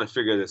 you got to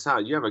figure this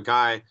out. You have a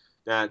guy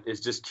that is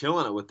just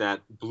killing it with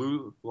that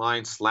blue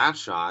line slap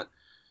shot,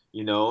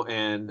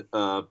 and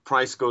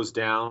price goes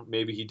down.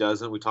 Maybe he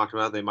doesn't. We talked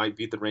about they might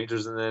beat the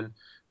Rangers and then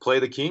play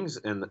the Kings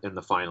in the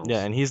Yeah, finals.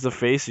 and he's the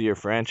face of your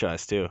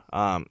franchise too.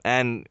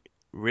 And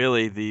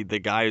really the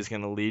guy who's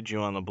going to lead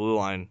you on the blue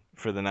line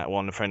for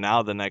the for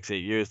now the next 8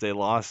 years. They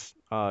lost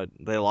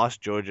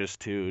Georges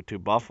to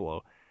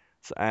Buffalo.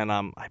 So, and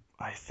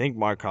I think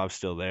Markov's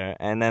still there,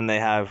 and then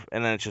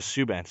it's just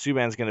Subban.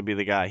 Subban's going to be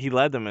the guy. He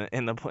led them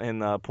in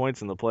the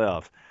points in the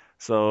playoffs.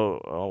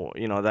 So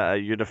that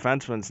your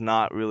defenseman's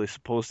not really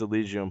supposed to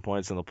lead you in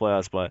points in the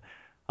playoffs, but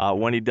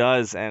when he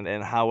does,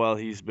 and how well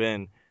he's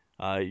been,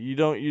 you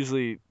don't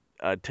usually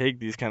take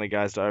these kind of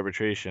guys to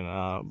arbitration.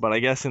 But I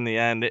guess in the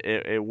end,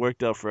 it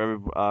worked out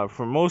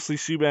for mostly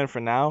Subban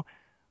for now.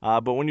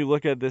 But when you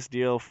look at this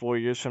deal 4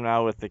 years from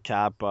now with the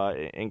cap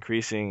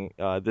increasing,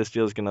 this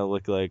deal is going to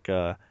look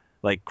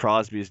like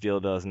Crosby's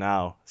deal does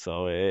now.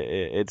 So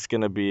it's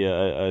going to be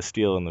a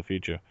steal in the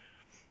future.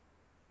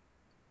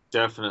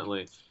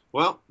 Definitely.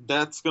 Well,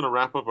 that's going to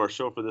wrap up our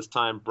show for this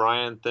time.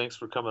 Brian, thanks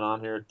for coming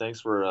on here. Thanks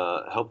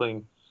for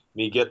helping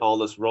me get all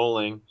this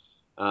rolling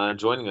and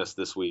joining us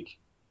this week.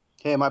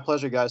 Hey, my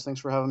pleasure, guys. Thanks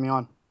for having me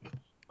on.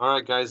 All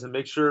right, guys, and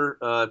make sure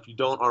if you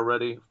don't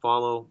already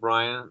follow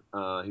Brian,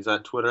 he's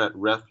at Twitter at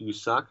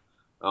RefUSuck.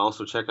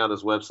 Also check out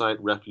his website,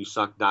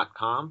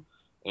 refusuck.com,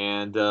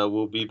 and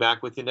we'll be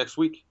back with you next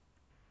week.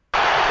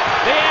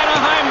 Yeah!